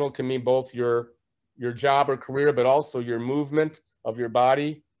 Occupational can mean both your job or career, but also your movement of your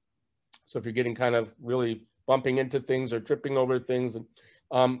body. So if you're getting kind of really bumping into things or tripping over things,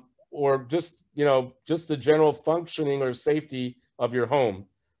 or just, you know, just the general functioning or safety of your home.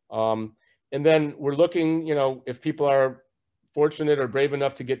 And then we're looking, you know, if people are fortunate or brave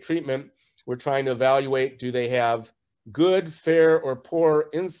enough to get treatment, we're trying to evaluate, do they have good, fair, or poor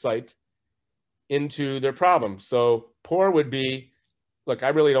insight into their problem? So poor would be, look, I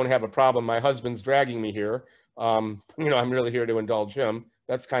really don't have a problem. My husband's dragging me here. You know, I'm really here to indulge him.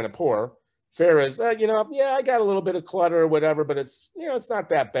 That's kind of poor. Fair is, you know, yeah, I got a little bit of clutter or whatever, but it's, you know, it's not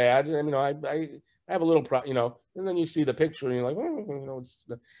that bad. And, you know, I have a little, you know, and then you see the picture and you're like, oh, you know, it's,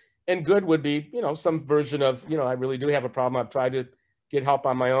 and good would be, you know, some version of, you know, I really do have a problem. I've tried to get help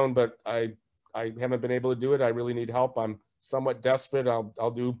on my own, but I haven't been able to do it. I really need help. I'm somewhat desperate.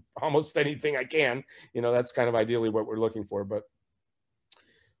 I'll do almost anything I can. You know, that's kind of ideally what we're looking for. But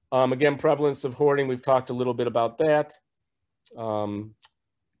again, prevalence of hoarding, we've talked a little bit about that.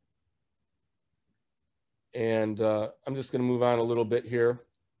 And I'm just going to move on a little bit here.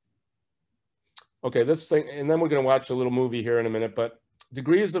 Okay, this thing, and then we're going to watch a little movie here in a minute, but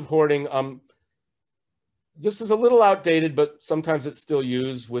degrees of hoarding. This is a little outdated, but sometimes it's still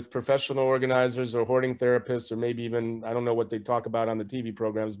used with professional organizers or hoarding therapists, or maybe even, I don't know what they talk about on the TV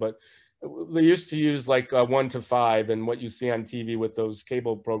programs, but they used to use like 1 to 5, and what you see on TV with those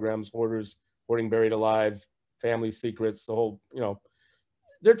cable programs, Hoarders, Hoarding Buried Alive, Family Secrets, the whole, you know,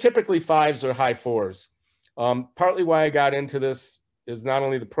 they're typically 5s or high 4s. Partly why I got into this is not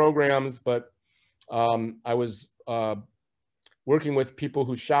only the programs, but I was working with people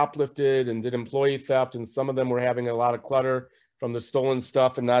who shoplifted and did employee theft, and some of them were having a lot of clutter from the stolen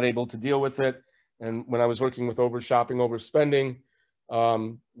stuff and not able to deal with it. And when I was working with over shopping, overspending,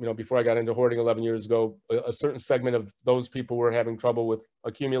 you know, before I got into hoarding 11 years ago, a certain segment of those people were having trouble with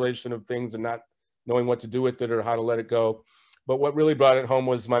accumulation of things and not knowing what to do with it or how to let it go. But what really brought it home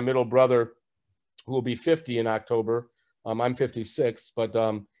was my middle brother, who will be 50 in October. I'm 56, but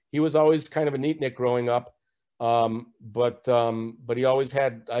he was always kind of a neatnik growing up. But he always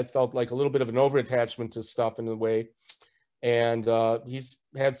had, I felt like, a little bit of an over-attachment to stuff in a way. And he's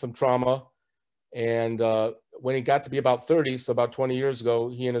had some trauma. And when he got to be about 30, so about 20 years ago,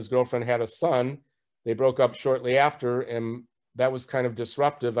 he and his girlfriend had a son. They broke up shortly after, and that was kind of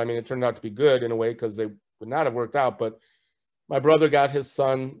disruptive. I mean, it turned out to be good in a way because they would not have worked out, but my brother got his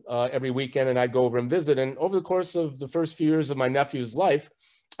son every weekend, and I'd go over and visit. And over the course of the first few years of my nephew's life,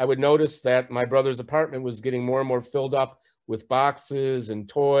 I would notice that my brother's apartment was getting more and more filled up with boxes and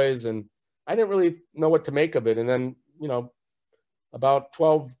toys, and I didn't really know what to make of it. And then, you know, about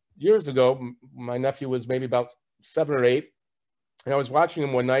 12 years ago, my nephew was maybe about 7 or 8, and I was watching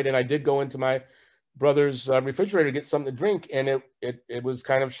him one night, and I did go into my brother's refrigerator to get something to drink, and it was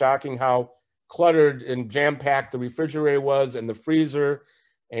kind of shocking how cluttered and jam-packed the refrigerator was, and the freezer,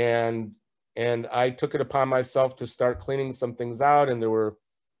 and I took it upon myself to start cleaning some things out, and there were,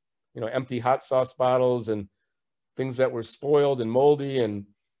 you know, empty hot sauce bottles and things that were spoiled and moldy, and,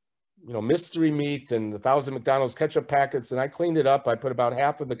 you know, mystery meat and 1,000 McDonald's ketchup packets, and I cleaned it up. I put about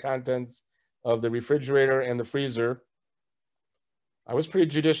half of the contents of the refrigerator and the freezer. I was pretty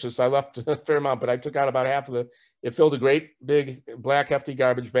judicious. I left a fair amount, but I took out about half of it filled a great big black hefty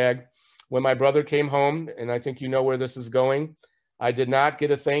garbage bag. When my brother came home, and I think you know where this is going, I did not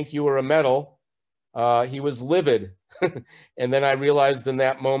get a thank you or a medal. He was livid. And then I realized in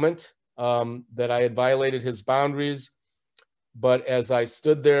that moment that I had violated his boundaries. But as I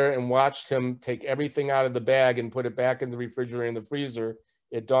stood there and watched him take everything out of the bag and put it back in the refrigerator and the freezer,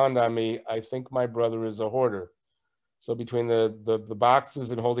 it dawned on me, I think my brother is a hoarder. So between the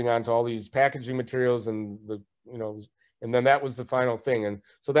boxes and holding on to all these packaging materials and and then that was the final thing. And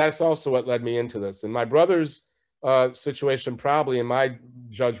so that's also what led me into this. And my brother's situation probably, in my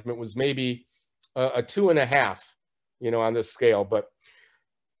judgment, was maybe a 2.5, on this scale,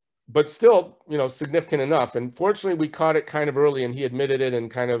 but still, significant enough. And fortunately, we caught it kind of early, and he admitted it and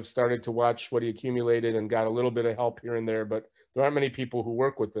kind of started to watch what he accumulated and got a little bit of help here and there. But there aren't many people who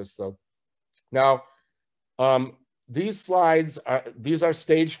work with this, though. Now, these slides these are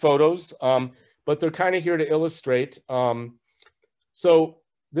stage photos, but they're kind of here to illustrate. So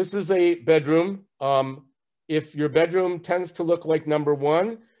this is a bedroom. If your bedroom tends to look like number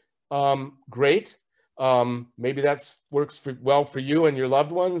 1, great. Maybe that works well for you and your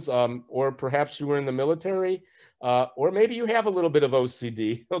loved ones, or perhaps you were in the military, or maybe you have a little bit of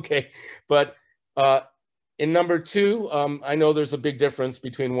OCD, okay? But in number 2, I know there's a big difference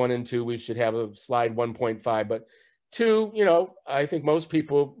between 1 and 2. We should have a slide 1.5, but 2, I think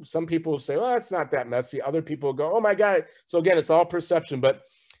some people say, well, it's not that messy. Other people go, oh my God. So again, it's all perception, but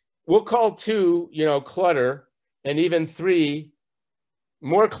we'll call 2, clutter, and even 3,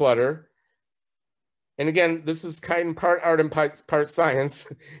 more clutter. And again, this is kind of part art and part science.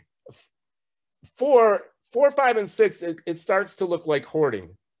 4, 5, and 6, it starts to look like hoarding.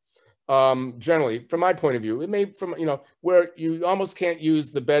 Generally, from my point of view, it may where you almost can't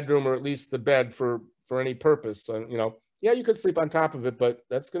use the bedroom or at least the bed for any purpose. Yeah, you could sleep on top of it, but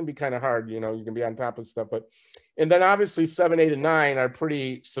that's going to be kind of hard. You can be on top of stuff. And then obviously 7, 8, and 9 are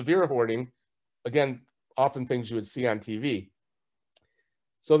pretty severe hoarding. Again, often things you would see on TV.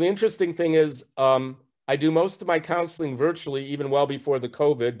 So the interesting thing is, I do most of my counseling virtually, even well before the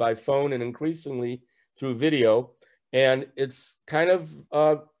COVID, by phone and increasingly through video. And it's kind of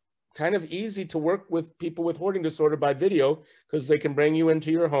easy to work with people with hoarding disorder by video, because they can bring you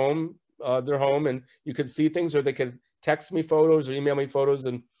into your home, their home, and you can see things, or they can text me photos or email me photos.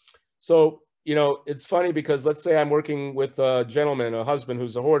 And so, it's funny because let's say I'm working with a gentleman, a husband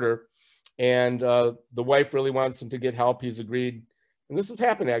who's a hoarder, and the wife really wants him to get help. He's agreed. And this has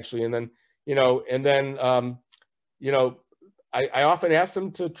happened actually. And then, I often ask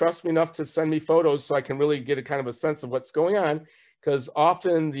them to trust me enough to send me photos so I can really get a kind of a sense of what's going on, because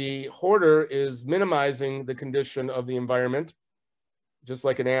often the hoarder is minimizing the condition of the environment, just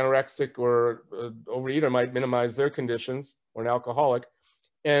like an anorexic or overeater might minimize their conditions, or an alcoholic.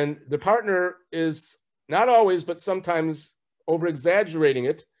 And the partner is not always, but sometimes over-exaggerating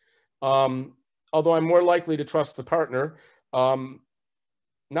it, although I'm more likely to trust the partner.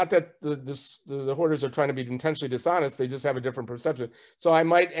 Not that the hoarders are trying to be intentionally dishonest, they just have a different perception. So I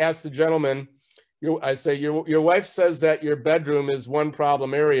might ask the gentleman, I say, your wife says that your bedroom is one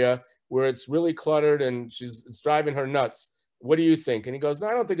problem area where it's really cluttered and it's driving her nuts. What do you think? And he goes, no,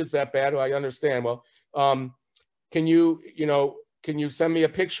 I don't think it's that bad. Well, I understand. Well, can you send me a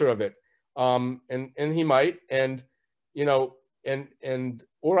picture of it? And he might,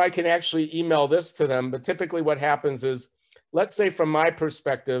 or I can actually email this to them. But typically what happens is, let's say from my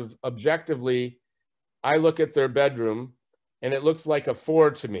perspective, objectively, I look at their bedroom and it looks like a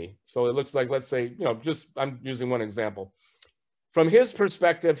 4 to me. So it looks like, let's say, I'm using one example. From his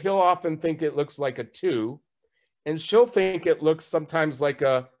perspective, he'll often think it looks like a 2, and she'll think it looks sometimes like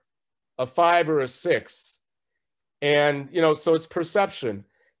a 5 or a 6. And, so it's perception.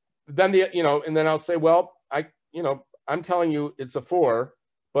 Then and then I'll say, well, I'm telling you it's a 4,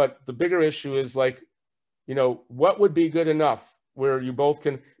 but the bigger issue is like, what would be good enough where you both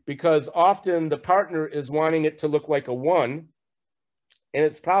can, because often the partner is wanting it to look like a 1, and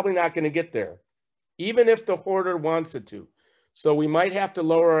it's probably not going to get there, even if the hoarder wants it to. So we might have to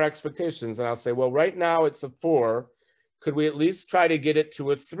lower our expectations. And I'll say, well, right now it's a 4. Could we at least try to get it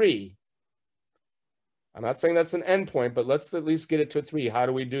to a 3? I'm not saying that's an endpoint, but let's at least get it to a 3. How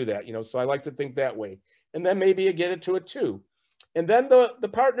do we do that? So I like to think that way. And then maybe you get it to a 2. And then the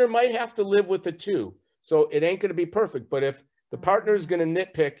partner might have to live with a 2. So it ain't going to be perfect. But if the partner is going to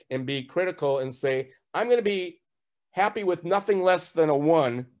nitpick and be critical and say, I'm going to be happy with nothing less than a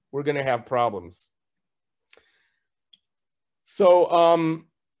 1, we're going to have problems. So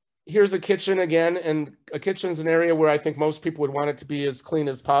here's a kitchen again. And a kitchen is an area where I think most people would want it to be as clean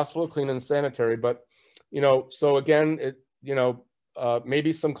as possible, clean and sanitary. But, so again,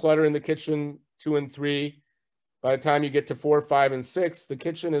 maybe some clutter in the kitchen, 2 and 3. By the time you get to 4, 5, and 6, the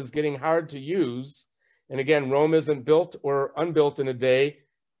kitchen is getting hard to use. And again, Rome isn't built or unbuilt in a day.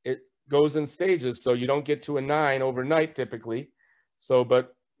 It goes in stages. So you don't get to a 9 overnight typically. So,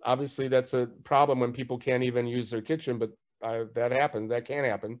 but obviously that's a problem when people can't even use their kitchen, but that happens, that can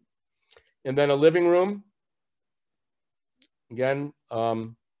happen. And then a living room. Again,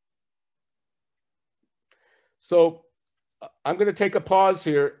 so I'm going to take a pause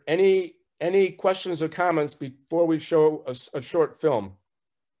here. Any questions or comments before we show a short film?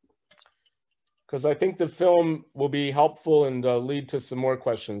 Because I think the film will be helpful and lead to some more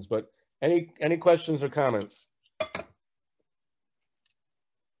questions, but any questions or comments?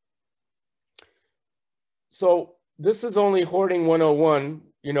 So this is only Hoarding 101.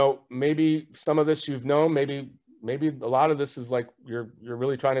 You know, maybe some of this you've known, maybe a lot of this is like you're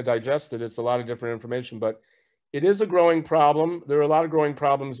really trying to digest it. It's a lot of different information, but it is a growing problem. There are a lot of growing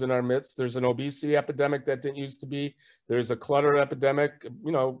problems in our midst. There's an obesity epidemic that didn't used to be. There's a clutter epidemic,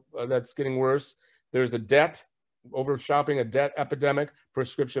 you know, that's getting worse. There's a debt, over shopping, a debt epidemic,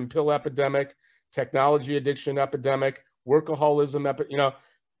 prescription pill epidemic, technology addiction epidemic, workaholism, you know,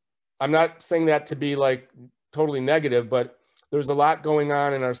 I'm not saying that to be like totally negative, but there's a lot going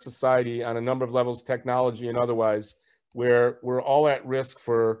on in our society on a number of levels, technology and otherwise, where we're all at risk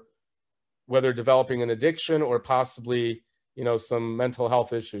for whether developing an addiction or possibly, you know, some mental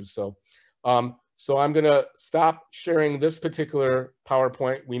health issues. So, so I'm going to stop sharing this particular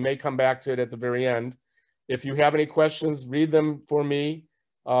PowerPoint. We may come back to it at the very end. If you have any questions, read them for me,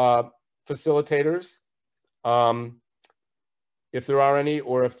 facilitators, if there are any,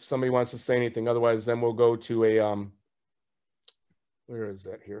 or if somebody wants to say anything. Otherwise, then we'll go to a, where is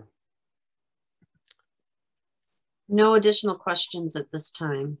that here? No additional questions at this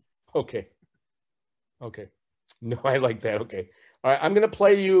time. Okay. Okay. No, I like that. Okay. All right. I'm going to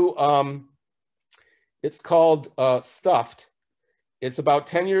play you, it's called Stuffed. It's about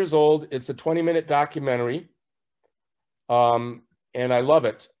 10 years old. It's a 20-minute documentary. And I love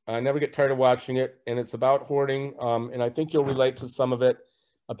it. I never get tired of watching it. And it's about hoarding. And I think you'll relate to some of it.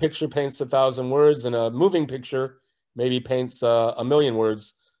 A picture paints 1,000 words, and a moving picture maybe paints 1,000,000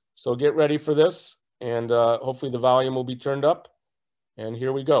 words. So get ready for this. And hopefully the volume will be turned up. And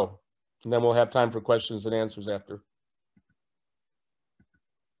here we go. And then we'll have time for questions and answers after.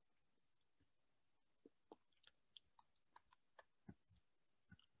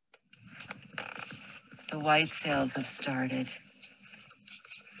 The white sales have started.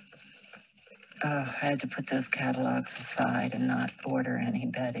 Oh, I had to put those catalogs aside and not order any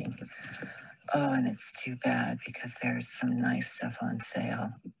bedding. Oh, and it's too bad because there's some nice stuff on sale.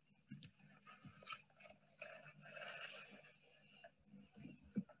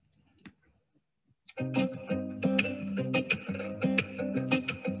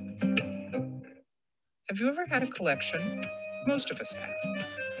 Have you ever had a collection? Most of us have.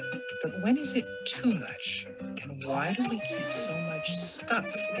 But when is it too much? And why do we keep so much stuff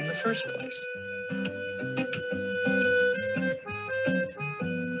in the first place?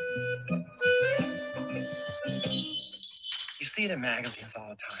 You see it in magazines all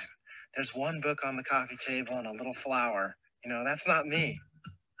the time. There's one book on the coffee table and a little flower. You know, that's not me.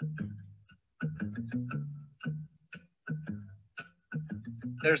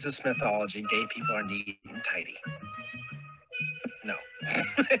 There's this mythology, gay people are neat and tidy. No,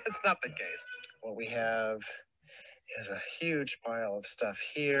 it's not the case. What we have is a huge pile of stuff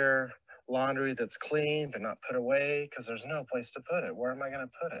here, laundry that's clean but not put away because there's no place to put it. Where am I going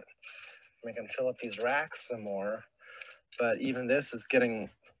to put it? I can fill up these racks some more, but even this is getting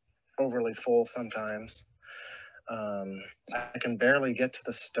overly full sometimes. I can barely get to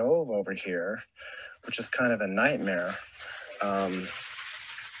the stove over here, which is kind of a nightmare.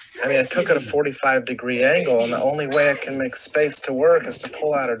 I mean, I cook at a 45-degree angle, and the only way I can make space to work is to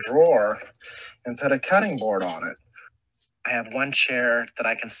pull out a drawer and put a cutting board on it. I have one chair that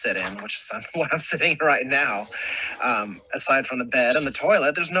I can sit in, which is what I'm sitting in right now. Aside from the bed and the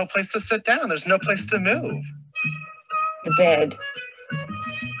toilet, there's no place to sit down. There's no place to move. The bed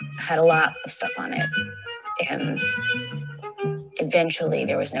had a lot of stuff on it, and eventually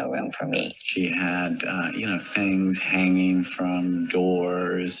there was no room for me. She had, you know, things hanging from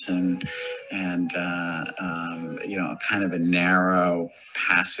doors and you know, kind of a narrow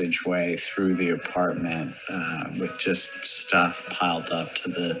passageway through the apartment with just stuff piled up to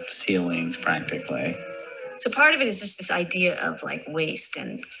the ceilings practically. So part of it is just this idea of like waste,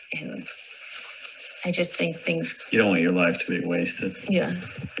 and I just think things... You don't want your life to be wasted. Yeah.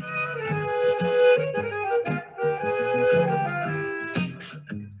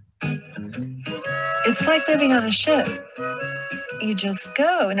 It's like living on a ship. You just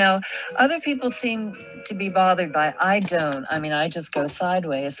go. Now, other people seem to be bothered by, I don't. I mean, I just go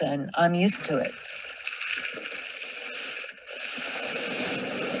sideways and I'm used to it.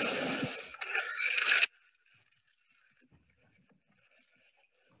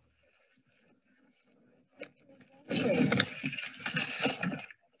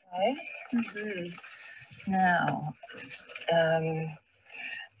 Now,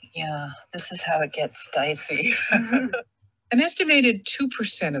 yeah, this is how it gets dicey. An estimated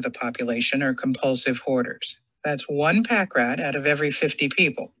 2% of the population are compulsive hoarders. That's one pack rat out of every 50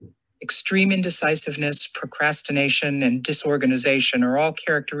 people. Extreme indecisiveness, procrastination, and disorganization are all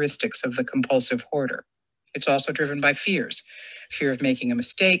characteristics of the compulsive hoarder. It's also driven by fears. Fear of making a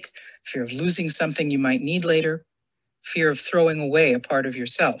mistake, fear of losing something you might need later, fear of throwing away a part of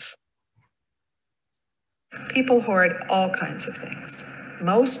yourself. People hoard all kinds of things.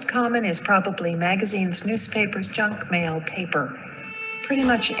 Most common is probably magazines, newspapers, junk mail, paper. Pretty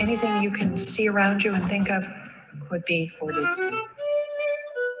much anything you can see around you and think of could be hoarded.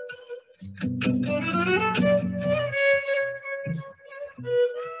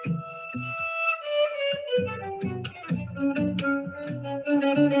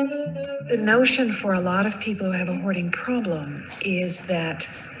 The notion for a lot of people who have a hoarding problem is that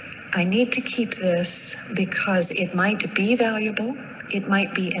I need to keep this because it might be valuable. It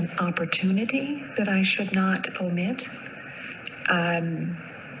might be an opportunity that I should not omit.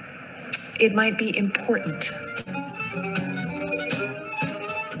 It might be important.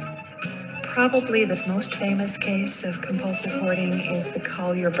 Probably the most famous case of compulsive hoarding is the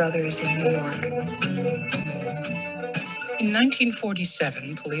Collier brothers in New York. In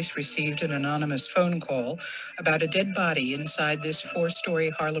 1947, police received an anonymous phone call about a dead body inside this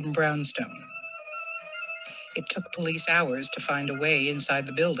 4-story Harlem brownstone. It took police hours to find a way inside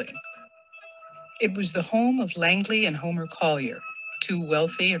the building. It was the home of Langley and Homer Collier, 2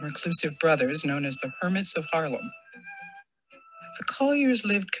 wealthy and reclusive brothers known as the Hermits of Harlem. The Colliers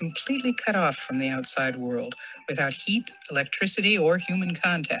lived completely cut off from the outside world, without heat, electricity, or human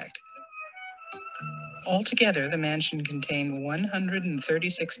contact. Altogether, the mansion contained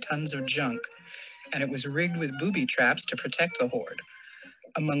 136 tons of junk, and it was rigged with booby traps to protect the hoard.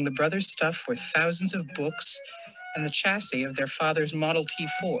 Among the brothers' stuff were thousands of books and the chassis of their father's Model T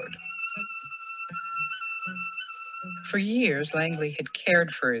Ford. For years, Langley had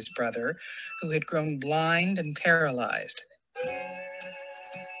cared for his brother, who had grown blind and paralyzed.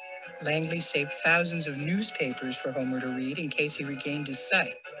 Langley saved thousands of newspapers for Homer to read in case he regained his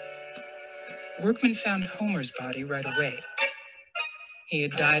sight. Workmen found Homer's body right away. He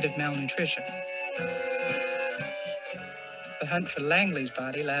had died of malnutrition. The hunt for Langley's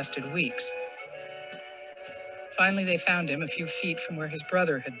body lasted weeks. Finally, they found him a few feet from where his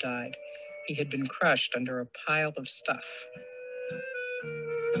brother had died. He had been crushed under a pile of stuff.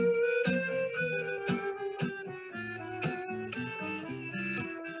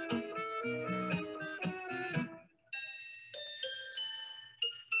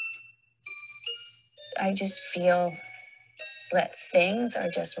 I just feel that things are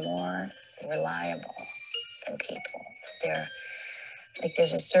just more reliable than people. They're like,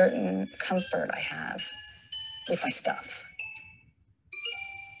 there's a certain comfort I have with my stuff.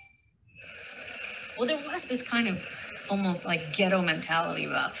 Well, there was this kind of almost like ghetto mentality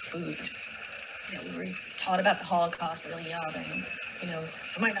about food. You know, we were taught about the Holocaust really young, and there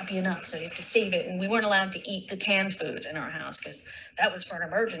might not be enough, so you have to save it. And we weren't allowed to eat the canned food in our house because that was for an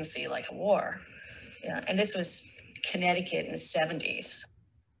emergency, like a war. Yeah, and this was Connecticut in the 70s.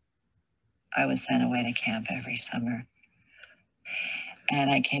 I was sent away to camp every summer. And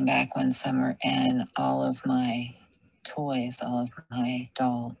I came back one summer and all of my toys, all of my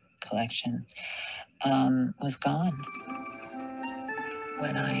doll collection was gone.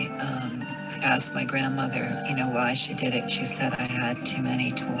 When I asked my grandmother, why she did it, she said I had too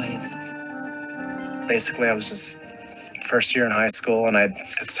many toys. Basically, I was just first year in high school, and I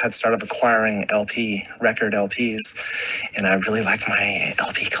had started acquiring record LPs, and I really liked my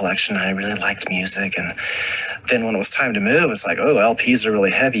LP collection. I really liked music, and then when it was time to move, it's like, oh, LPs are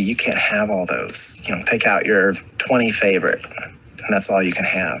really heavy. You can't have all those. Pick out your 20 favorite, and that's all you can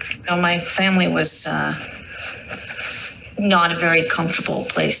have. My family was not a very comfortable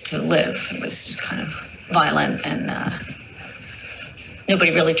place to live. It was kind of violent, and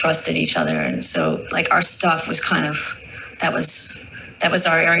nobody really trusted each other, and so our stuff was kind of that was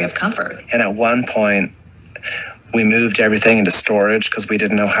our area of comfort. And at one point, we moved everything into storage because we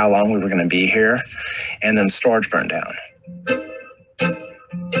didn't know how long we were going to be here, and then storage burned down.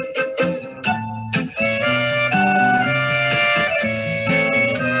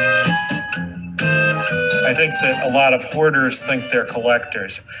 I think that a lot of hoarders think they're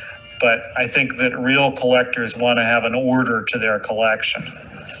collectors, but I think that real collectors want to have an order to their collection.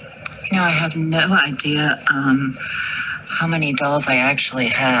 I have no idea how many dolls I actually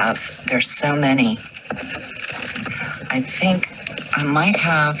have. There's so many. I think I might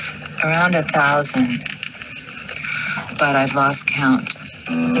have around 1,000, but I've lost count.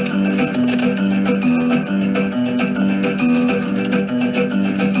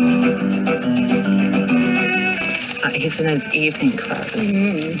 He's in his evening clothes.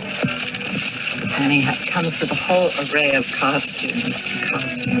 And he comes with a whole array of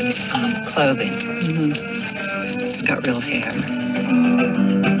clothing. He's got real hair.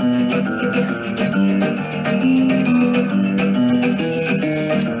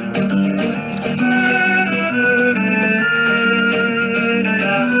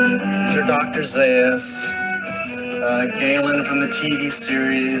 These are Dr. Zayas, Galen from the TV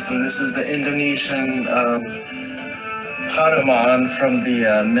series, and this is the Indonesian Hanuman from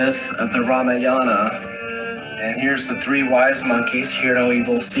the myth of the Ramayana. And here's the three wise monkeys, hear no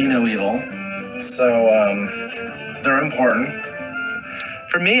evil, see no evil. So they're important.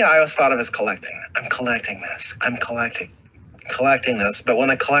 For me, I always thought of as collecting. I'm collecting this. I'm collecting this. But when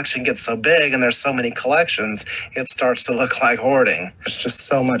the collection gets so big and there's so many collections, it starts to look like hoarding. There's just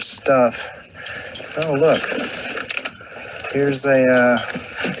so much stuff. Oh, look. Here's a,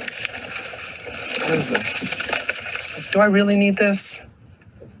 what is this? Do I really need this?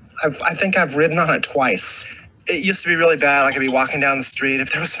 I think I've ridden on it twice. It used to be really bad. Like I'd be walking down the street.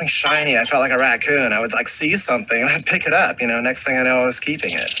 If there was something shiny, I felt like a raccoon. I would like see something and I'd pick it up. You know, next thing I know, I was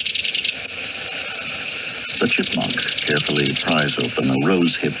keeping it. The chipmunk carefully pries open a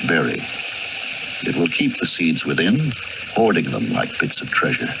rose-hip berry. It will keep the seeds within, hoarding them like bits of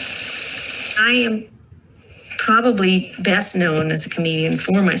treasure. I am probably best known as a comedian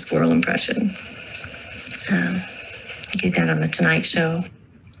for my squirrel impression. I did that on The Tonight Show.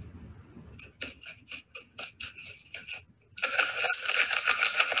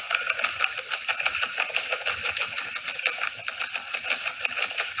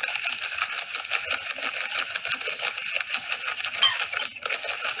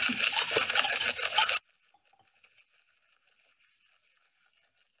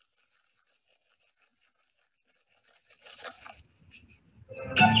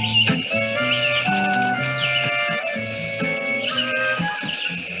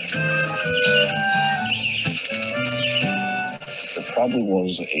 Probably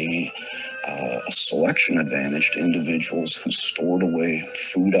was a selection advantage to individuals who stored away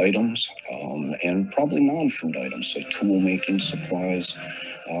food items and probably non-food items, say tool making supplies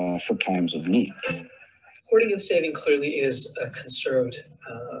for times of need. Hoarding and saving clearly is a conserved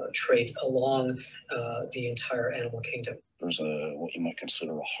trait along the entire animal kingdom. There's what you might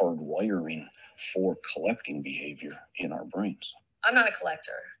consider a hard wiring for collecting behavior in our brains. I'm not a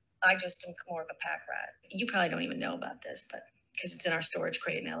collector. I just am more of a pack rat. You probably don't even know about this, but because it's in our storage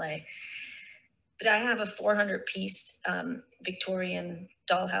crate in LA. But I have a 400-piece Victorian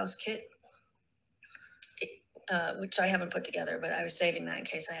dollhouse kit, which I haven't put together, but I was saving that in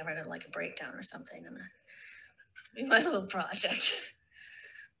case I ever had like a breakdown or something. And be my little project.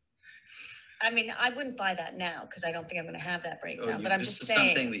 I mean, I wouldn't buy that now because I don't think I'm going to have that breakdown, but I'm just saying. This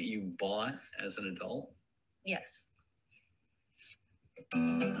is something that you bought as an adult? Yes.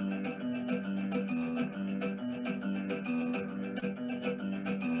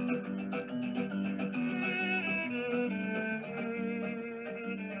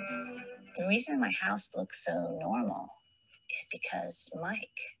 The reason my house looks so normal is because Mike.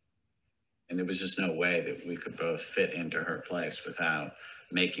 And there was just no way that we could both fit into her place without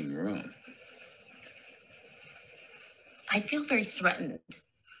making room. I feel very threatened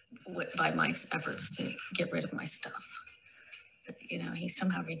by Mike's efforts to get rid of my stuff. You know, he's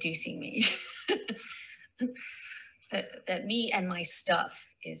somehow reducing me. that me and my stuff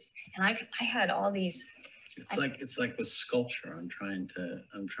is, and I had all these. It's like with sculpture. I'm trying to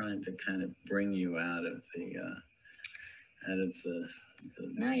kind of bring you out of the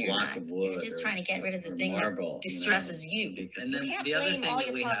no, you're block not. of wood. You're just trying to get rid of the thing marble, that distresses you. And then the other thing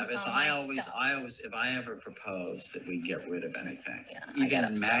that we have is I always, if I ever propose that we get rid of anything, even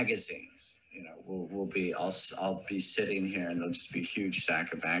in magazines, you know, I'll be sitting here and there'll just be a huge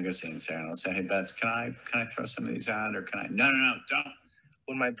stack of magazines there, and I'll say, hey Beth, can I throw some of these out, or can I? No, don't.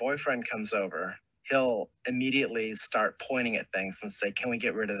 When my boyfriend comes over, he'll immediately start pointing at things and say, can we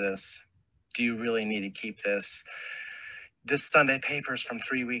get rid of this? Do you really need to keep this? This Sunday paper's from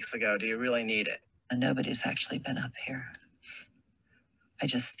 3 weeks ago. Do you really need it? Nobody's actually been up here. I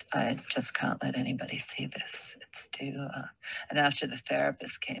just can't let anybody see this. It's too, and after the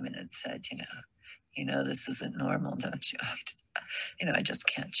therapist came in and said, you know, this isn't normal, don't you? I just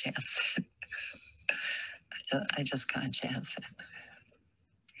can't chance it. I just can't chance it.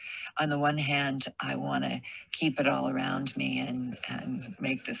 On the one hand, I want to keep it all around me and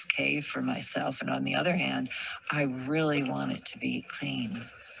make this cave for myself. And on the other hand, I really want it to be clean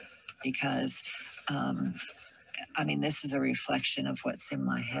because, this is a reflection of what's in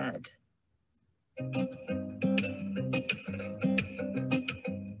my head.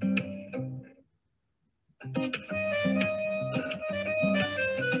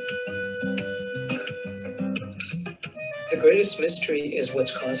 greatest mystery is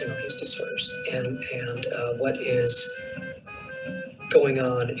what's causing all these disorders and what is going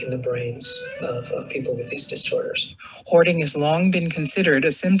on in the brains of people with these disorders. Hoarding has long been considered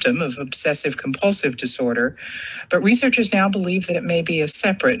a symptom of obsessive compulsive disorder, but researchers now believe that it may be a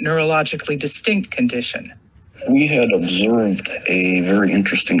separate, neurologically distinct condition. We had observed a very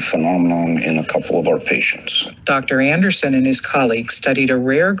interesting phenomenon in a couple of our patients. Dr. Anderson and his colleagues studied a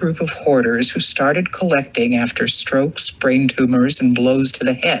rare group of hoarders who started collecting after strokes, brain tumors, and blows to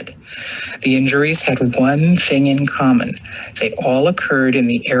the head. The injuries had one thing in common. They all occurred in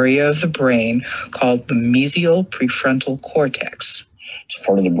the area of the brain called the mesial prefrontal cortex. It's a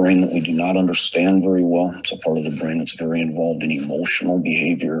part of the brain that we do not understand very well. It's a part of the brain that's very involved in emotional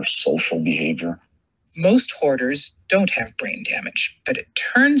behavior, social behavior. Most hoarders don't have brain damage, but it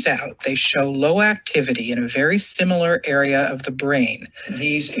turns out they show low activity in a very similar area of the brain.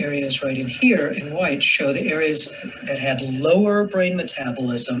 These areas right in here in white show the areas that had lower brain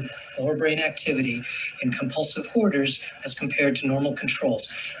metabolism, lower brain activity in compulsive hoarders as compared to normal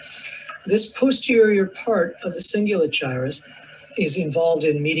controls. This posterior part of the cingulate gyrus is involved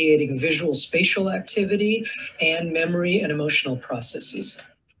in mediating visual spatial activity and memory and emotional processes.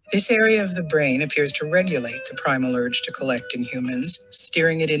 This area of the brain appears to regulate the primal urge to collect in humans,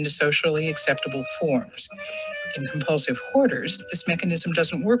 steering it into socially acceptable forms. In compulsive hoarders, this mechanism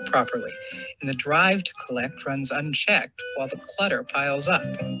doesn't work properly, and the drive to collect runs unchecked while the clutter piles up.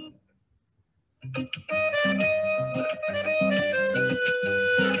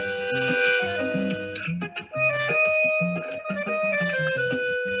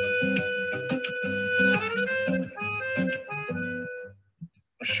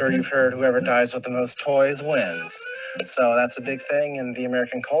 I'm sure you've heard whoever dies with the most toys wins. So that's a big thing in the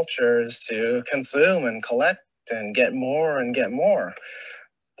American culture, is to consume and collect and get more and get more.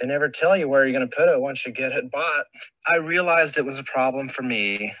 They never tell you where you're going to put it once you get it bought. I realized it was a problem for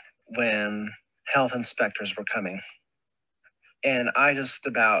me when health inspectors were coming, and I just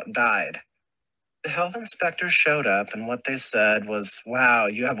about died. The health inspectors showed up, and what they said was, "Wow,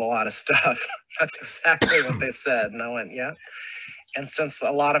 you have a lot of stuff." That's exactly what they said. And I went, "Yeah." And since a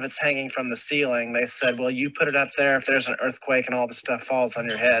lot of it's hanging from the ceiling, they said, "Well, you put it up there. If there's an earthquake and all the stuff falls on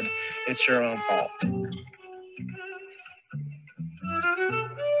your head, it's your own fault."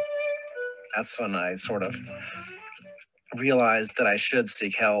 That's when I sort of realized that I should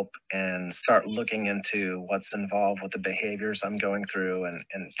seek help and start looking into what's involved with the behaviors I'm going through and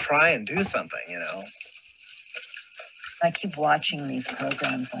try and do something, you know. I keep watching these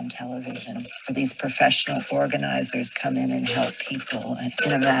programs on television where these professional organizers come in and help people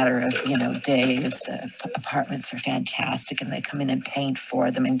in a matter of, days. The apartments are fantastic and they come in and paint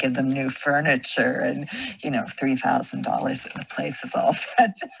for them and give them new furniture and, $3,000 and the place is all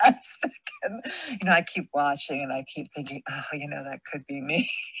fantastic. And, I keep watching and I keep thinking, that could be me.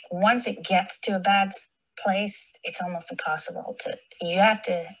 Once it gets to a bad place, it's almost impossible you have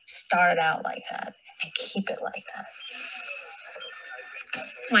to start it out like that and keep it like that.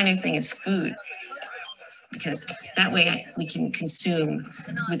 My new thing is food, because that way we can consume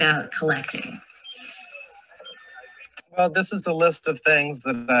without collecting. Well, this is the list of things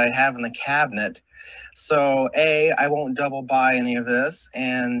that I have in the cabinet. So A, I won't double buy any of this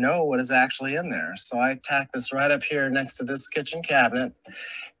and know what is actually in there. So I tack this right up here next to this kitchen cabinet.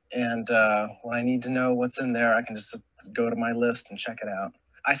 And when I need to know what's in there, I can just go to my list and check it out.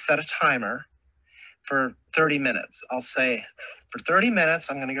 I set a timer for 30 minutes. I'll say, for 30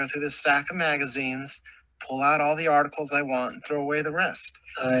 minutes, I'm going to go through this stack of magazines, pull out all the articles I want, and throw away the rest.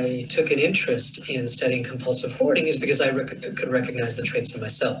 I took an interest in studying compulsive hoarding is because I could recognize the traits in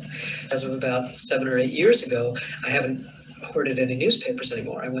myself. As of about 7 or 8 years ago, I haven't hoarded any newspapers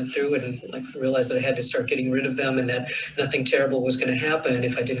anymore. I went through and realized that I had to start getting rid of them and that nothing terrible was going to happen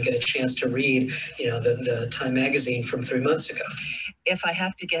if I didn't get a chance to read, the Time magazine from 3 months ago. If I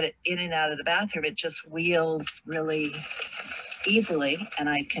have to get it in and out of the bathroom, it just wheels really easily and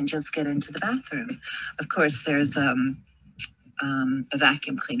I can just get into the bathroom. Of course, there's a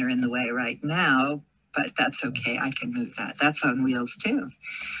vacuum cleaner in the way right now, but that's okay. I can move that. That's on wheels too.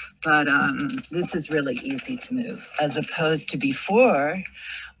 But this is really easy to move, as opposed to before,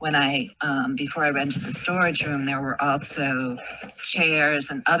 when before I rented the storage room, there were also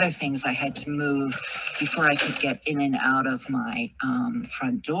chairs and other things I had to move before I could get in and out of my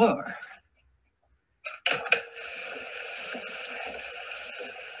front door.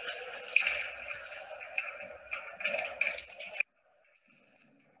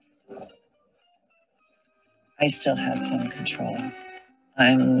 I still have some control.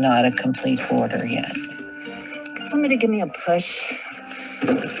 I'm not a complete hoarder yet. Could somebody give me a push,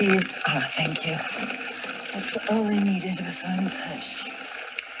 please? Oh, thank you. That's all I needed was one push.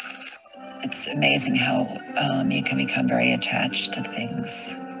 It's amazing how you can become very attached to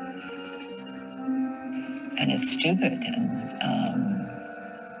things. And it's stupid. And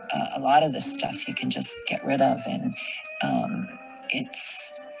a lot of this stuff you can just get rid of. And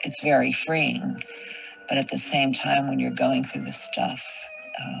it's very freeing. But at the same time, when you're going through this stuff,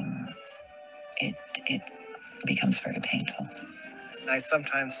 it becomes very painful. I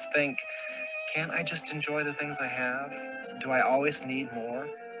sometimes think, can't I just enjoy the things I have? Do I always need more?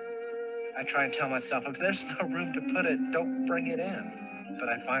 I try and tell myself, if there's no room to put it, don't bring it in. But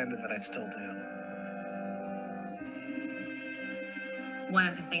I find that I still do. One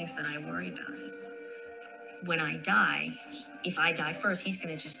of the things that I worry about is when I die, if I die first, he's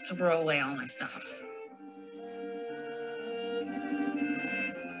going to just throw away all my stuff.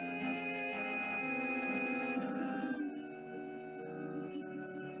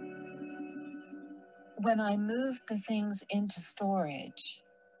 When I moved the things into storage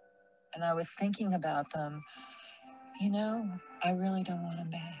and I was thinking about them, you know, I really don't want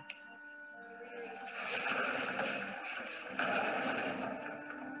them back.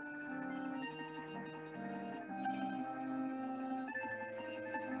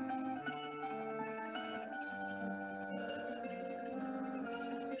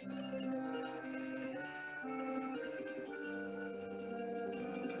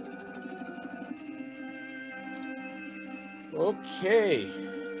 Okay.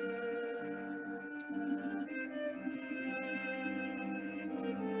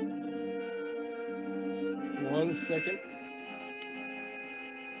 One second.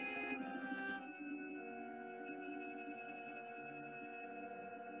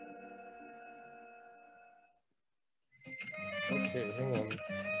 Okay, hang on.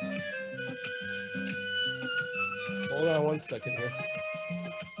 Hold on one second here.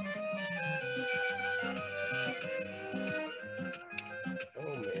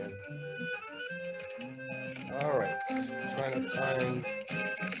 Oh man. All right, trying to find.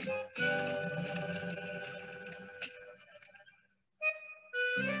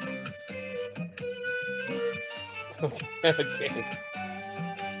 Okay.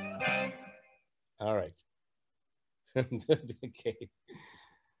 All right. Okay.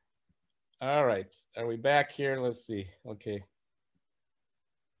 All right. Are we back here? Let's see. Okay.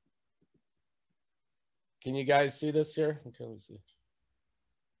 Can you guys see this here? Okay, let me see.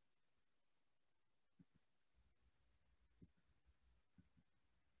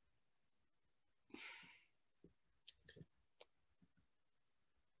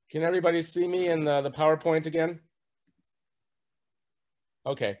 Can everybody see me in the PowerPoint again?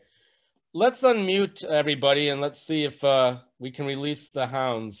 Okay. Let's unmute everybody and let's see if we can release the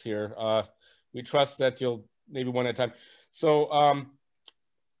hounds here. We trust that you'll maybe one at a time. So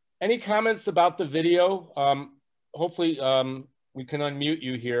any comments about the video? Hopefully we can unmute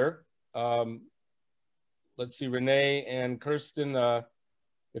you here. Let's see, Renee and Kirsten,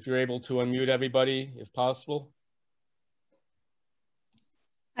 if you're able to unmute everybody, if possible.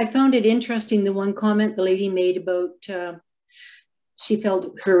 I found it interesting, the one comment the lady made about she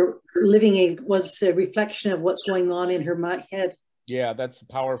felt her living was a reflection of what's going on in her head. Yeah, that's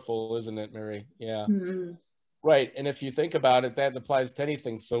powerful, isn't it, Mary? Yeah. Mm-hmm. Right. And if you think about it, that applies to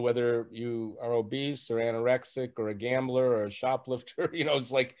anything. So whether you are obese or anorexic or a gambler or a shoplifter, you know,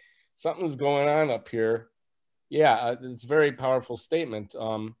 it's like something's going on up here. Yeah, it's a very powerful statement.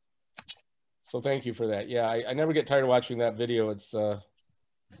 So thank you for that. Yeah, I never get tired of watching that video. It's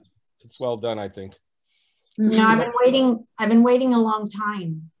well done, I think. No, I've been waiting a long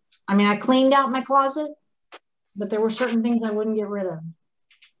time. I mean, I cleaned out my closet, but there were certain things I wouldn't get rid of.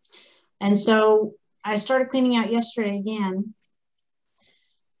 And so I started cleaning out yesterday again.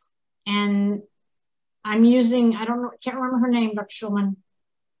 And I'm using, I don't know, can't remember her name, Dr. Shulman,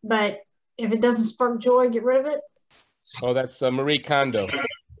 but if it doesn't spark joy, get rid of it. Oh, that's Marie Kondo.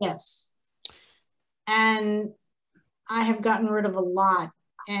 Yes. And I have gotten rid of a lot.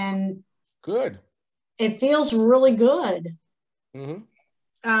 And good. It feels really good.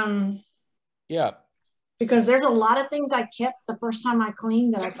 Mm-hmm. Yeah. Because there's a lot of things I kept the first time I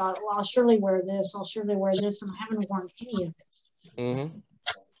cleaned that I thought, well, I'll surely wear this. I'll surely wear this. And I haven't worn any of it. Mm-hmm.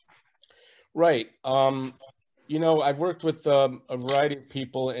 Right. You know, I've worked with a variety of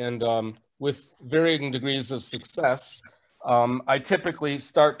people and with varying degrees of success. I typically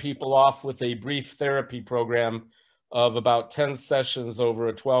start people off with a brief therapy program of about 10 sessions over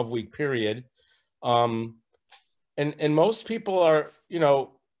a 12-week period. And most people are, you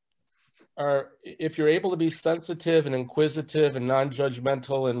know, if you're able to be sensitive and inquisitive and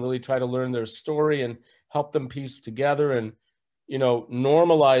non-judgmental and really try to learn their story and help them piece together and, you know,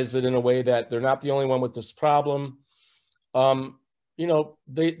 normalize it in a way that they're not the only one with this problem, you know,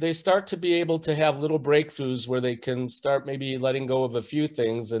 they start to be able to have little breakthroughs where they can start maybe letting go of a few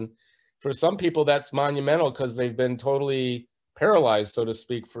things. And for some people, that's monumental because they've been totally paralyzed, so to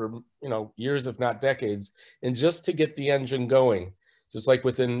speak, for, you know, years, if not decades. And just to get the engine going, just like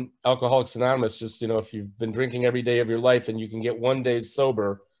within Alcoholics Anonymous, just, you know, if you've been drinking every day of your life and you can get 1 day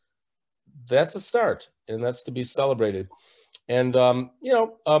sober, that's a start, and that's to be celebrated. And, you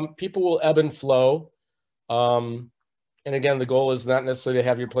know, people will ebb and flow. And again, the goal is not necessarily to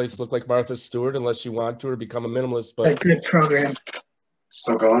have your place look like Martha Stewart unless you want to, or become a minimalist. But a good program.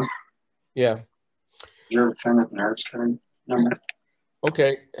 Still going? Yeah. You're a fan of nerds, Karen? Number.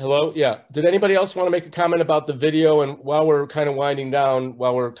 Okay. Hello. Yeah. Did anybody else want to make a comment about the video? And while we're kind of winding down,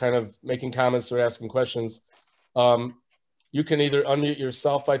 while we're kind of making comments or asking questions, you can either unmute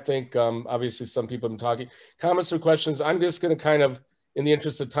yourself, I think. Obviously, some people have been talking. Comments or questions? I'm just going to kind of, in the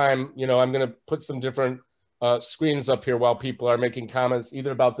interest of time, you know, I'm going to put some different screens up here while people are making comments,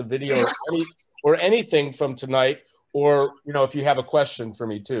 either about the video or anything from tonight, or, you know, if you have a question for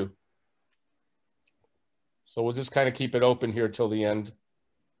me too. So we'll just kind of keep it open here till the end.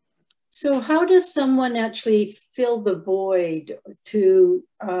 So how does someone actually fill the void to,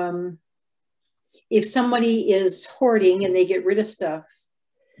 if somebody is hoarding and they get rid of stuff,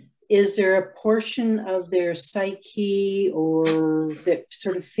 is there a portion of their psyche or that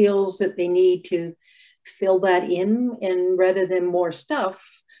sort of feels that they need to fill that in, and rather than more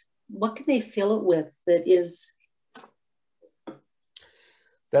stuff, what can they fill it with that is?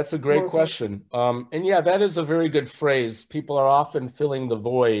 That's a great question. And yeah, that is a very good phrase. People are often filling the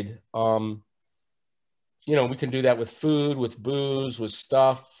void. You know, we can do that with food, with booze, with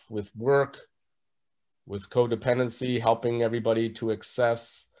stuff, with work, with codependency, helping everybody to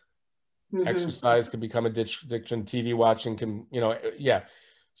excess. Exercise can become addiction, TV watching can, you know, yeah.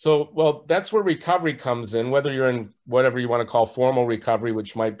 So, well, that's where recovery comes in, whether you're in whatever you want to call formal recovery,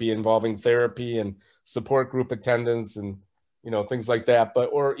 which might be involving therapy and support group attendance and, you know, things like that, but,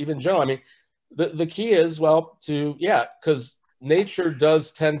 or even general. I mean, the key is, well, to, yeah, because nature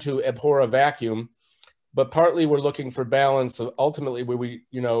does tend to abhor a vacuum, but partly we're looking for balance of ultimately where we,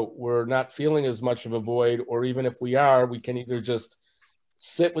 you know, we're not feeling as much of a void, or even if we are, we can either just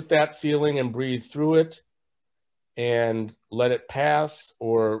sit with that feeling and breathe through it and let it pass,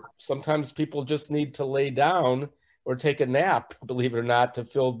 or sometimes people just need to lay down or take a nap, believe it or not, to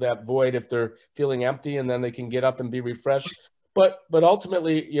fill that void if they're feeling empty, and then they can get up and be refreshed. But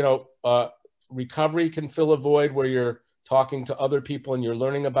ultimately, you know, recovery can fill a void where you're talking to other people and you're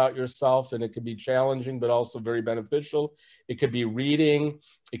learning about yourself, and it could be challenging, but also very beneficial. It could be reading,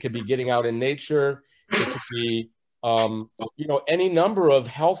 it could be getting out in nature, it could be, you know, any number of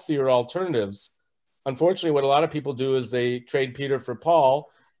healthier alternatives. Unfortunately, what a lot of people do is they trade Peter for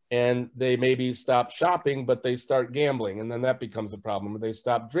Paul, and they maybe stop shopping, but they start gambling, and then that becomes a problem. Or they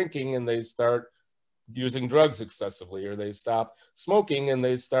stop drinking and they start using drugs excessively, or they stop smoking and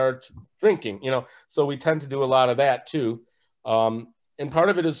they start drinking, you know. So we tend to do a lot of that too. And part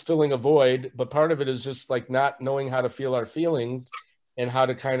of it is filling a void, but part of it is just like not knowing how to feel our feelings and how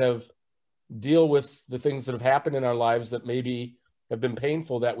to kind of deal with the things that have happened in our lives that maybe have been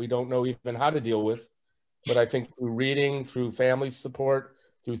painful that we don't know even how to deal with. But I think through reading, through family support,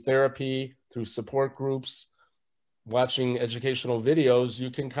 through therapy, through support groups, watching educational videos, you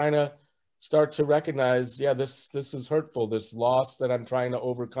can kind of start to recognize, yeah, this is hurtful, this loss that I'm trying to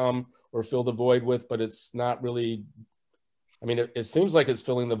overcome or fill the void with, but it's not really, I mean, it seems like it's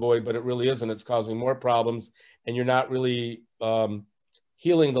filling the void, but it really isn't. It's causing more problems, and you're not really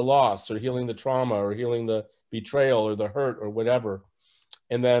healing the loss or healing the trauma or healing the betrayal or the hurt or whatever.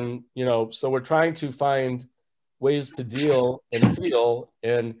 And then, you know, so we're trying to find ways to deal and feel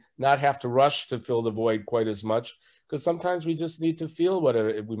and not have to rush to fill the void quite as much, because sometimes we just need to feel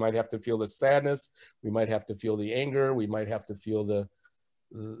whatever. We might have to feel the sadness, we might have to feel the anger, we might have to feel the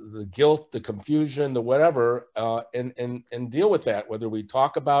guilt, the confusion, the whatever, and deal with that. Whether we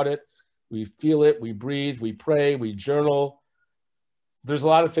talk about it, we feel it, we breathe, we pray, we journal. There's a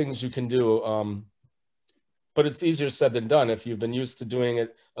lot of things you can do, but it's easier said than done if you've been used to doing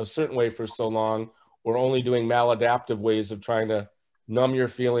it a certain way for so long, or only doing maladaptive ways of trying to numb your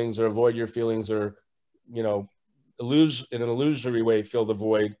feelings or avoid your feelings, or, you know, in an illusory way fill the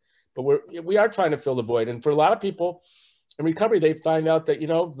void. But we are trying to fill the void. And for a lot of people in recovery, they find out that, you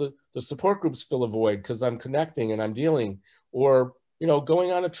know, the support groups fill a void because I'm connecting and I'm dealing, or, you know,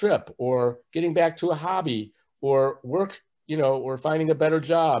 going on a trip, or getting back to a hobby, or work, you know, or finding a better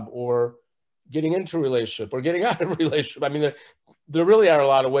job, or getting into a relationship, or getting out of a relationship. I mean, there really are a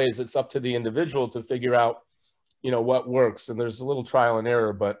lot of ways. It's up to the individual to figure out you know, what works. And there's a little trial and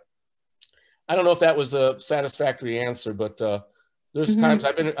error, but I don't know if that was a satisfactory answer, but there's times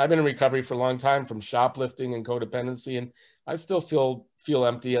I've been in recovery for a long time from shoplifting and codependency, and I still feel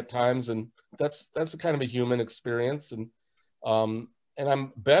empty at times, and that's a kind of a human experience. And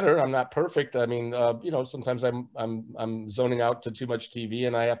I'm better. I'm not perfect. I mean, you know, sometimes I'm zoning out to too much TV,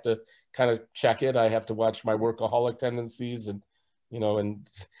 and I have to kind of check it. I have to watch my workaholic tendencies, and you know, and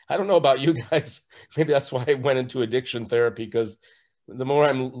I don't know about you guys. Maybe that's why I went into addiction therapy, because the more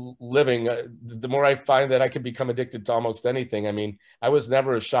I'm living, the more I find that I can become addicted to almost anything. I mean, I was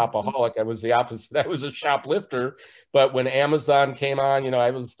never a shopaholic. I was the opposite. I was a shoplifter. But when Amazon came on, you know,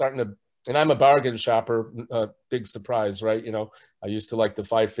 I was starting to, and I'm a bargain shopper, big surprise, right? You know, I used to like the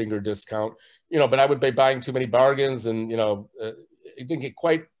 5-finger discount, you know, but I would be buying too many bargains, and, you know, it didn't get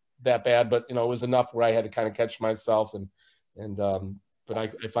quite that bad, but, you know, it was enough where I had to kind of catch myself. But I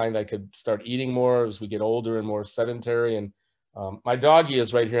find I could start eating more as we get older and more sedentary. And my doggy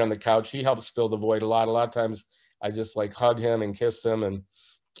is right here on the couch. He helps fill the void a lot. A lot of times I just like hug him and kiss him, and,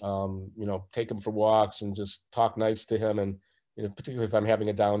 you know, take him for walks and just talk nice to him. And, you know, particularly if I'm having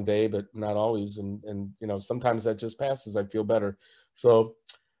a down day, but not always. And you know, sometimes that just passes. I feel better. So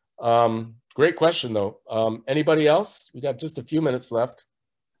great question though. Anybody else? We got just a few minutes left.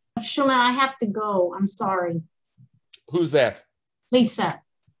 Shulman, I have to go. I'm sorry. Who's that? Lisa.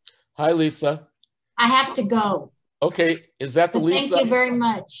 Hi, Lisa. I have to go. Okay, is that the Lisa? Thank you very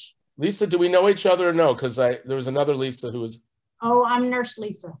much. Lisa, do we know each other or no? Because there was another Lisa who was. Oh, I'm Nurse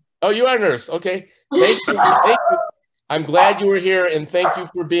Lisa. Oh, you are Nurse. Okay, thank you. Thank you. I'm glad you were here, and thank you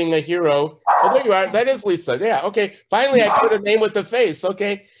for being a hero. Oh, there you are. That is Lisa. Yeah. Okay. Finally, I put a name with the face.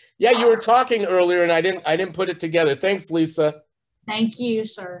 Okay. Yeah, you were talking earlier, and I didn't put it together. Thanks, Lisa. Thank you,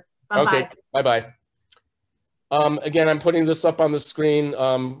 sir. Bye-bye. Okay. Bye-bye. Again, I'm putting this up on the screen.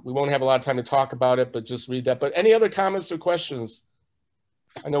 We won't have a lot of time to talk about it, but just read that. But any other comments or questions?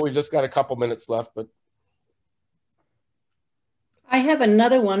 I know we've just got a couple minutes left, but. I have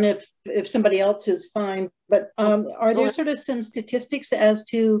another one if somebody else is fine, but are there sort of some statistics as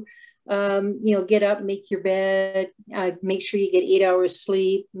to, you know, get up, make your bed, make sure you get 8 hours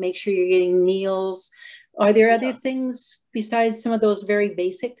sleep, make sure you're getting meals. Are there other things besides some of those very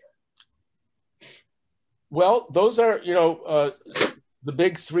basic? Well, those are, you know, the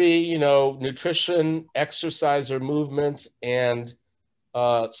big three, you know, nutrition, exercise or movement, and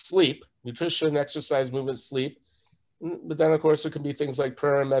sleep. Nutrition, exercise, movement, sleep. But then, of course, it can be things like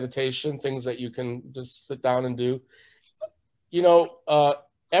prayer and meditation, things that you can just sit down and do. You know,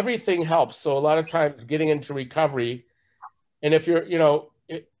 everything helps. So a lot of times getting into recovery, and if you're, you know,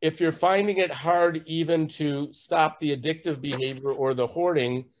 if you're finding it hard even to stop the addictive behavior or the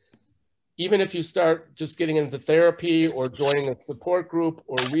hoarding, even if you start just getting into therapy or joining a support group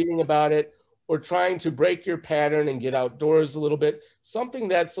or reading about it or trying to break your pattern and get outdoors a little bit, something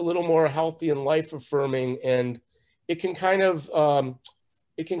that's a little more healthy and life affirming, and it can kind of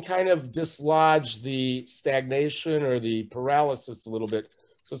dislodge the stagnation or the paralysis a little bit.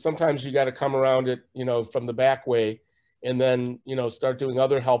 So sometimes you got to come around it, you know, from the back way, and then, you know, start doing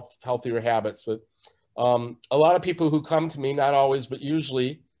other healthier habits. But a lot of people who come to me, not always, but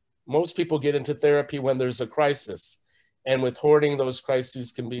usually, most people get into therapy when there's a crisis. And with hoarding, those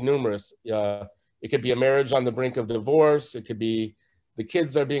crises can be numerous. It could be a marriage on the brink of divorce. It could be the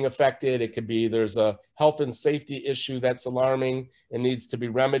kids are being affected. It could be there's a health and safety issue that's alarming and needs to be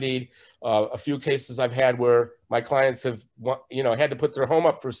remedied. A few cases I've had where my clients have, you know, had to put their home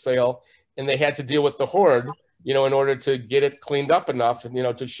up for sale, and they had to deal with the hoard, you know, in order to get it cleaned up enough, and, you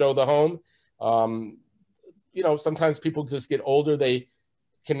know, to show the home. You know, sometimes people just get older. They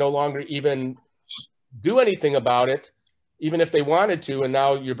can no longer even do anything about it, even if they wanted to. And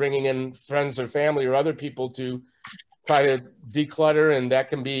now you're bringing in friends or family or other people to try to declutter, and that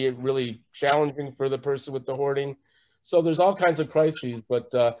can be really challenging for the person with the hoarding. So there's all kinds of crises,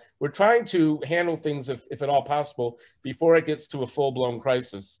 but we're trying to handle things, if at all possible, before it gets to a full-blown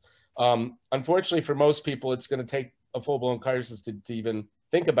crisis. Unfortunately, for most people, it's going to take a full-blown crisis to even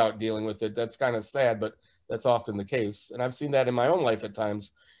think about dealing with it. That's kind of sad, but that's often the case. And I've seen that in my own life at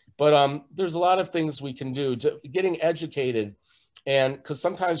times. But there's a lot of things we can do. Getting educated, and because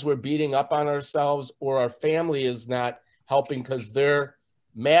sometimes we're beating up on ourselves, or our family is not helping because they're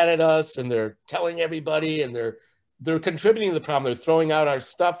mad at us and they're telling everybody, and they're contributing to the problem. They're throwing out our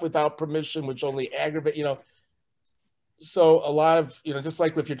stuff without permission, which only aggravate, you know. So a lot of, you know, just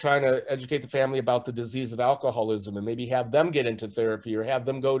like if you're trying to educate the family about the disease of alcoholism and maybe have them get into therapy or have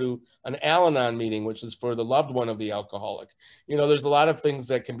them go to an Al-Anon meeting, which is for the loved one of the alcoholic. You know, there's a lot of things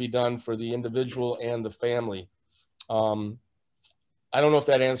that can be done for the individual and the family. I don't know if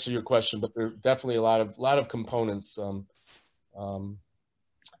that answered your question, but there are definitely a lot of components.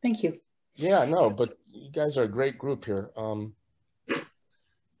 Thank you. Yeah, no, but you guys are a great group here.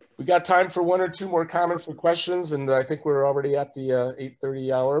 We got time for 1 or 2 more comments or questions, and I think we're already at the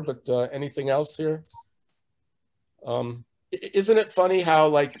 8:30 hour, but anything else here? Isn't it funny how,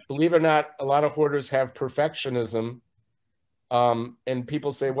 like, believe it or not, a lot of hoarders have perfectionism, and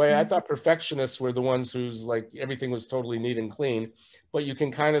people say, well, I thought perfectionists were the ones who's like everything was totally neat and clean, but you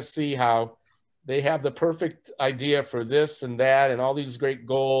can kind of see how they have the perfect idea for this and that and all these great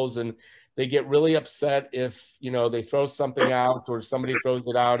goals, and they get really upset if, you know, they throw something out or somebody throws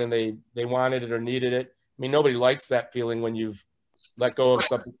it out and they wanted it or needed it. I mean, nobody likes that feeling when you've let go of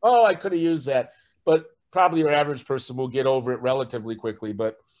something. Oh, I could have used that. But probably your average person will get over it relatively quickly.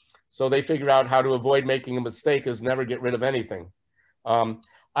 But so they figure out how to avoid making a mistake is never get rid of anything.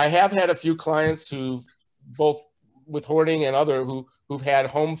 I have had a few clients who've both with hoarding and other who've had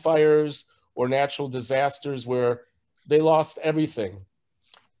home fires or natural disasters where they lost everything.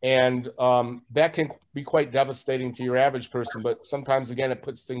 And that can be quite devastating to your average person, but sometimes, again, it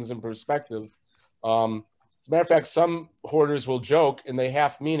puts things in perspective. As a matter of fact, some hoarders will joke, and they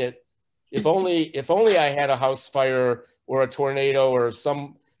half mean it. If only I had a house fire or a tornado or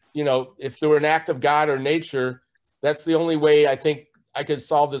some, you know, if there were an act of God or nature, that's the only way I think I could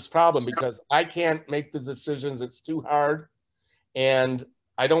solve this problem, because I can't make the decisions. It's too hard. And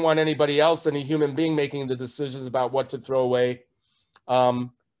I don't want anybody else, any human being, making the decisions about what to throw away.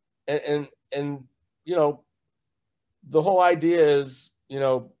 And you know, the whole idea is, you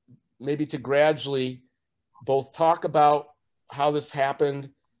know, maybe to gradually both talk about how this happened,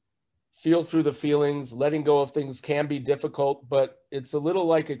 feel through the feelings. Letting go of things can be difficult, but it's a little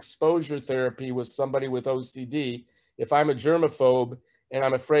like exposure therapy with somebody with OCD. If I'm a germaphobe and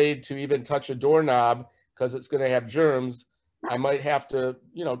I'm afraid to even touch a doorknob because it's going to have germs, I might have to,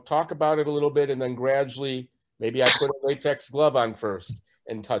 you know, talk about it a little bit, and then gradually, maybe I put a latex glove on first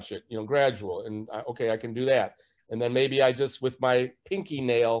and touch it, you know, gradual. And okay, I can do that. And then maybe I just, with my pinky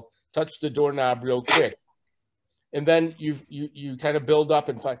nail, touch the doorknob real quick. And then you kind of build up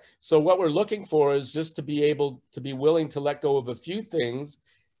and find. So what we're looking for is just to be able to be willing to let go of a few things.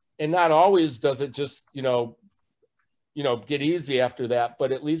 And not always does it just, you know, get easy after that,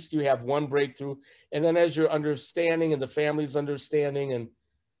 but at least you have one breakthrough. And then as you're understanding and the family's understanding, and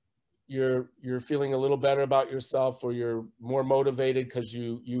you're feeling a little better about yourself, or you're more motivated because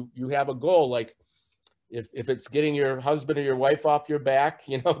you have a goal. Like if it's getting your husband or your wife off your back,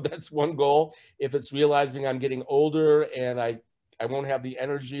 you know, that's one goal. If it's realizing I'm getting older and I won't have the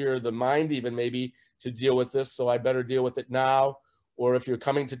energy or the mind even maybe to deal with this, so I better deal with it now. Or if you're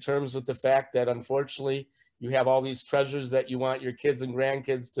coming to terms with the fact that unfortunately you have all these treasures that you want your kids and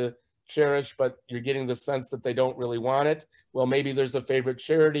grandkids to cherish, but you're getting the sense that they don't really want it. Well, maybe there's a favorite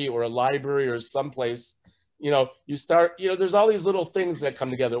charity or a library or someplace, you know, you start, you know, there's all these little things that come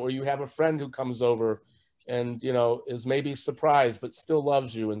together. Or you have a friend who comes over and, you know, is maybe surprised, but still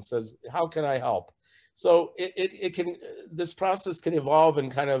loves you and says, how can I help? So it can, this process can evolve in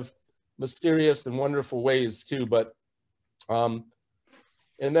kind of mysterious and wonderful ways too. But, and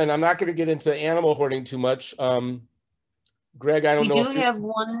then I'm not going to get into animal hoarding too much. Greg, I don't know. We do have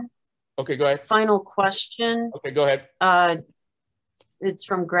one. Okay, go ahead. Final question. Okay, go ahead. It's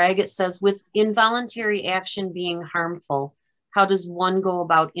from Greg. It says, with involuntary action being harmful, how does one go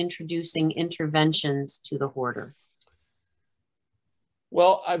about introducing interventions to the hoarder?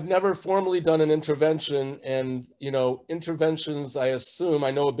 Well, I've never formally done an intervention, and, you know, interventions, I assume,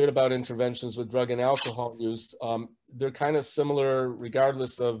 I know a bit about interventions with drug and alcohol use. They're kind of similar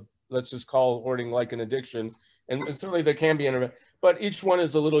regardless of, let's just call hoarding like an addiction. And certainly there can be intervention, but each one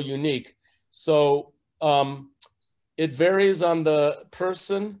is a little unique. So it varies on the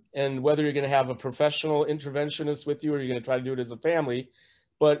person and whether you're going to have a professional interventionist with you or you're going to try to do it as a family.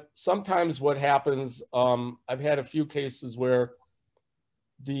 But sometimes what happens, I've had a few cases where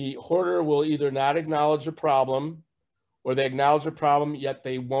the hoarder will either not acknowledge a problem, or they acknowledge a problem, yet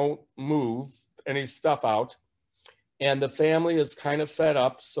they won't move any stuff out. And the family is kind of fed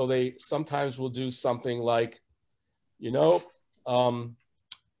up. So they sometimes will do something like, you know,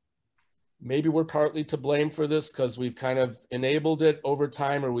 maybe we're partly to blame for this because we've kind of enabled it over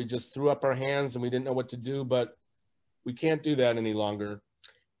time, or we just threw up our hands and we didn't know what to do, but we can't do that any longer.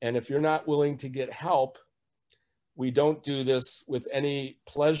 And if you're not willing to get help, we don't do this with any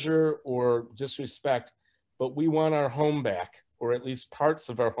pleasure or disrespect, but we want our home back, or at least parts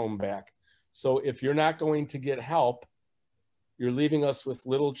of our home back. So if you're not going to get help, you're leaving us with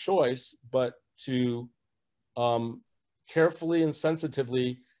little choice but to carefully and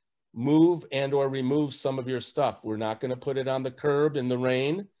sensitively move and or remove some of your stuff. We're not going to put it on the curb in the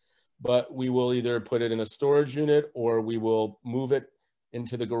rain, but we will either put it in a storage unit or we will move it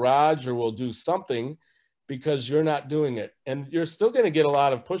into the garage, or we'll do something, because you're not doing it. And you're still going to get a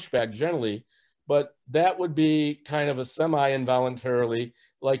lot of pushback generally, but that would be kind of a semi-involuntarily,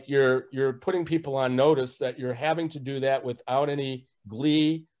 like you're putting people on notice that you're having to do that without any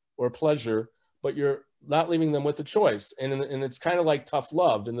glee or pleasure, but you're not leaving them with a choice. And it's kind of like tough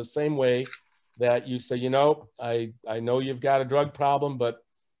love, in the same way that you say, you know, I know you've got a drug problem, but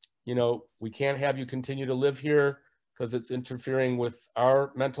you know, we can't have you continue to live here because it's interfering with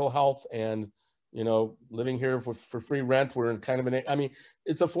our mental health, and, you know, living here for free rent, we're in kind of I mean,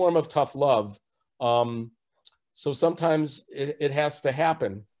 it's a form of tough love. So sometimes it has to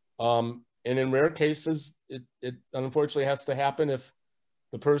happen. And in rare cases, it unfortunately has to happen if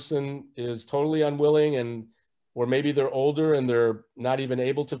the person is totally unwilling, or maybe they're older and they're not even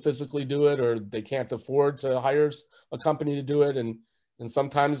able to physically do it, or they can't afford to hire a company to do it. And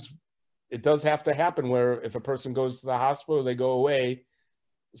sometimes it does have to happen, where if a person goes to the hospital, they go away,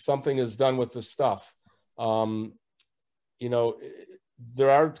 something is done with the stuff. You know,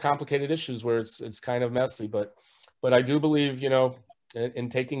 there are complicated issues where it's kind of messy, but I do believe, you know, in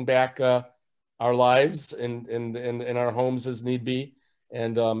taking back our lives and our homes as need be.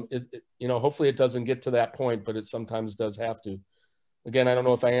 And, you know, hopefully it doesn't get to that point, but it sometimes does have to. Again, I don't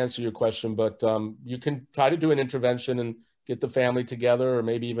know if I answer your question, but you can try to do an intervention and get the family together, or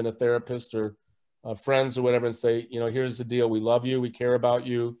maybe even a therapist or friends or whatever, and say, you know, here's the deal. We love you. We care about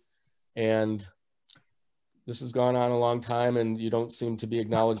you. And this has gone on a long time, and you don't seem to be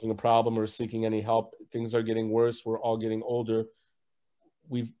acknowledging the problem or seeking any help. Things are getting worse. We're all getting older.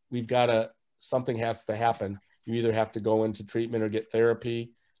 We've got to, something has to happen. You either have to go into treatment or get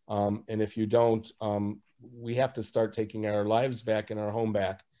therapy. And if you don't, we have to start taking our lives back and our home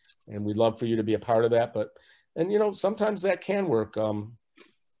back. And we'd love for you to be a part of that. And you know, sometimes that can work. You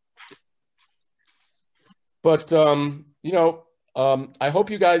know, I hope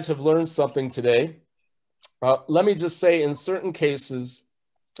you guys have learned something today. Let me just say, in certain cases,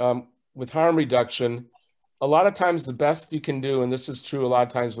 with harm reduction, a lot of times the best you can do, and this is true a lot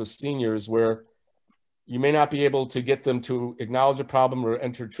of times with seniors, where you may not be able to get them to acknowledge a problem or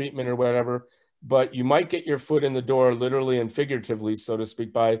enter treatment or whatever, but you might get your foot in the door, literally and figuratively, so to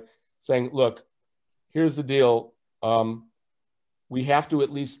speak, by saying, look, here's the deal. We have to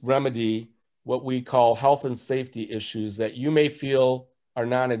at least remedy what we call health and safety issues that you may feel are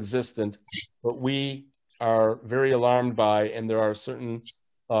non-existent, but we are very alarmed by, and there are certain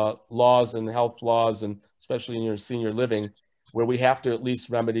laws and health laws, and especially in your senior living, where we have to at least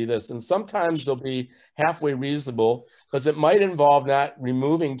remedy this. And sometimes they'll be halfway reasonable, because it might involve not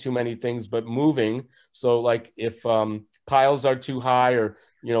removing too many things, but moving. So like if piles are too high, or,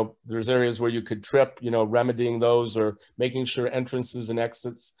 you know, there's areas where you could trip, you know, remedying those, or making sure entrances and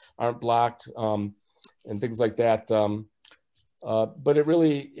exits aren't blocked, and things like that. But it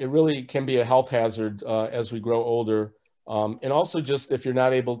really can be a health hazard as we grow older. And also just if you're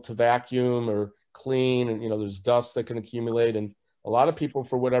not able to vacuum or clean, and, you know, there's dust that can accumulate. And a lot of people,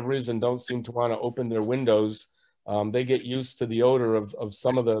 for whatever reason, don't seem to want to open their windows. They get used to the odor of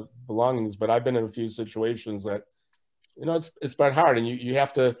some of the belongings, but I've been in a few situations that, you know, it's been hard, and you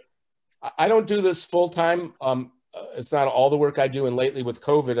have to, I don't do this full time. It's not all the work I do. And lately with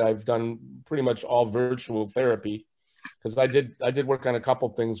COVID, I've done pretty much all virtual therapy, because I did work on a couple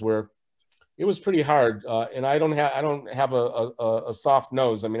things where it was pretty hard. And I don't have a soft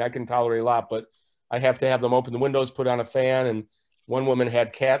nose. I mean, I can tolerate a lot, but I have to have them open the windows, put on a fan. And one woman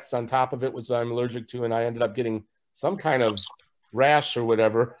had cats on top of it, which I'm allergic to. And I ended up getting some kind of rash or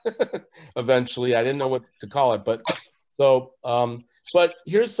whatever. Eventually, I didn't know what to call it, but so, but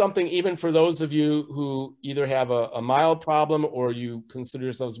here's something, even for those of you who either have a mild problem, or you consider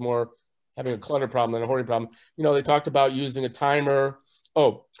yourselves more having a clutter problem than a hoarding problem. You know, they talked about using a timer.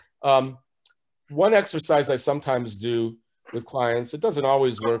 One exercise I sometimes do with clients, it doesn't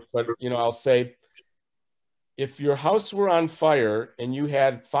always work, but, you know, I'll say, if your house were on fire and you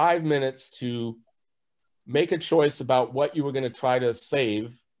had 5 minutes to make a choice about what you were going to try to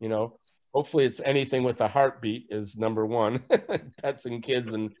save, you know, hopefully it's anything with a heartbeat is number one, pets and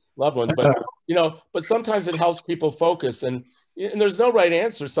kids and loved ones. But, you know, but sometimes it helps people focus, and there's no right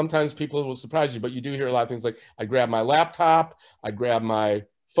answer. Sometimes people will surprise you, but you do hear a lot of things like, I grab my laptop, I grab my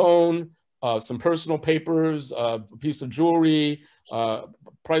phone, some personal papers, a piece of jewelry,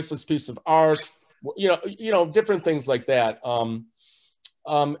 priceless piece of art, you know, different things like that.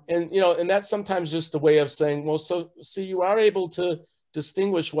 And, you know, and that's sometimes just a way of saying, well, so see, you are able to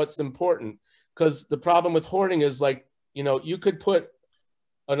distinguish what's important, because the problem with hoarding is, like, you know, you could put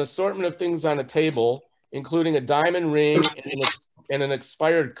an assortment of things on a table, including a diamond ring and an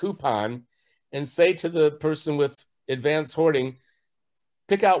expired coupon, and say to the person with advanced hoarding,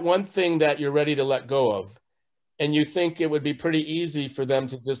 pick out one thing that you're ready to let go of. And you think it would be pretty easy for them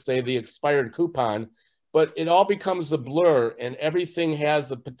to just say the expired coupon, but it all becomes a blur, and everything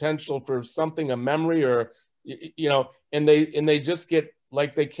has a potential for something, a memory, or, you know, and they just get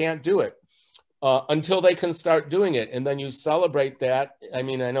like they can't do it until they can start doing it. And then you celebrate that. I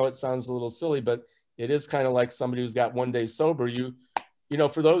mean, I know it sounds a little silly, but it is kind of like somebody who's got 1 day sober. You know,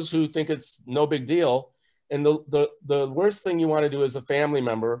 for those who think it's no big deal, and the worst thing you want to do as a family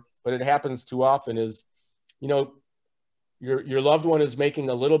member, but it happens too often, is, you know, your loved one is making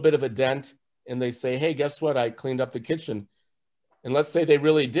a little bit of a dent, and they say, hey, guess what? I cleaned up the kitchen. And let's say they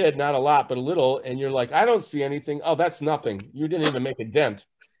really did, not a lot, but a little. And you're like, I don't see anything. Oh, that's nothing. You didn't even make a dent.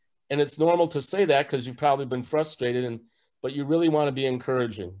 And it's normal to say that because you've probably been frustrated, but you really want to be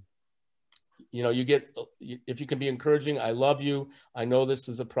encouraging. You know, if you can be encouraging, I love you. I know this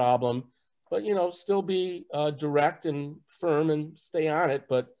is a problem, but, you know, still be direct and firm and stay on it.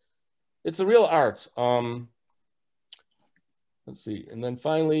 But it's a real art. Let's see. And then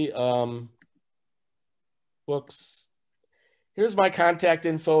finally, books. Here's my contact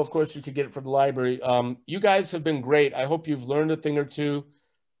info. Of course, you could get it from the library. You guys have been great. I hope you've learned a thing or two.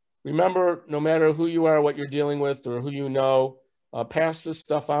 Remember, no matter who you are, what you're dealing with, or who you know, pass this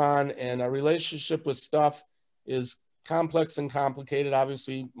stuff on. And our relationship with stuff is complex and complicated,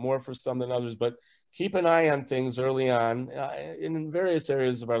 obviously more for some than others, but keep an eye on things early on in various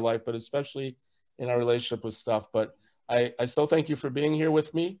areas of our life, but especially in our relationship with stuff. But I so thank you for being here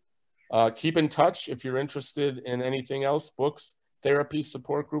with me. Keep in touch. If you're interested in anything else, books, therapy,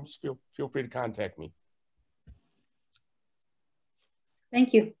 support groups, feel free to contact me.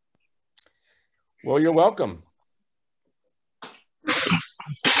 Thank you. Well, you're welcome.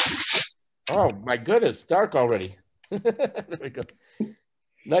 Oh my goodness, dark already. There we go.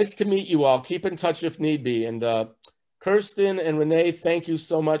 Nice to meet you all. Keep in touch if need be. And Kirsten and Renee, thank you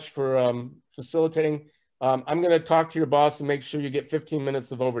so much for facilitating. I'm going to talk to your boss and make sure you get 15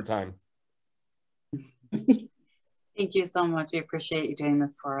 minutes of overtime. Thank you so much. We appreciate you doing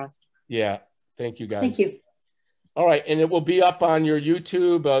this for us. Yeah. Thank you, guys. Thank you. All right. And it will be up on your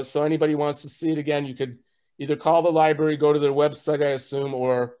YouTube. So anybody wants to see it again, you could either call the library, go to their website, I assume,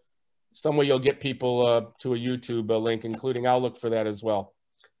 or some way you'll get people to a YouTube link, including I'll look for that as well.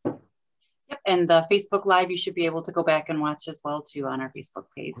 Yep. And the Facebook Live, you should be able to go back and watch as well, too, on our Facebook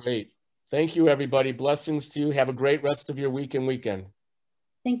page. Great. Thank you, everybody. Blessings to you. Have a great rest of your week and weekend.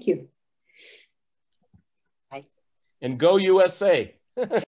 Thank you. Bye. And go USA.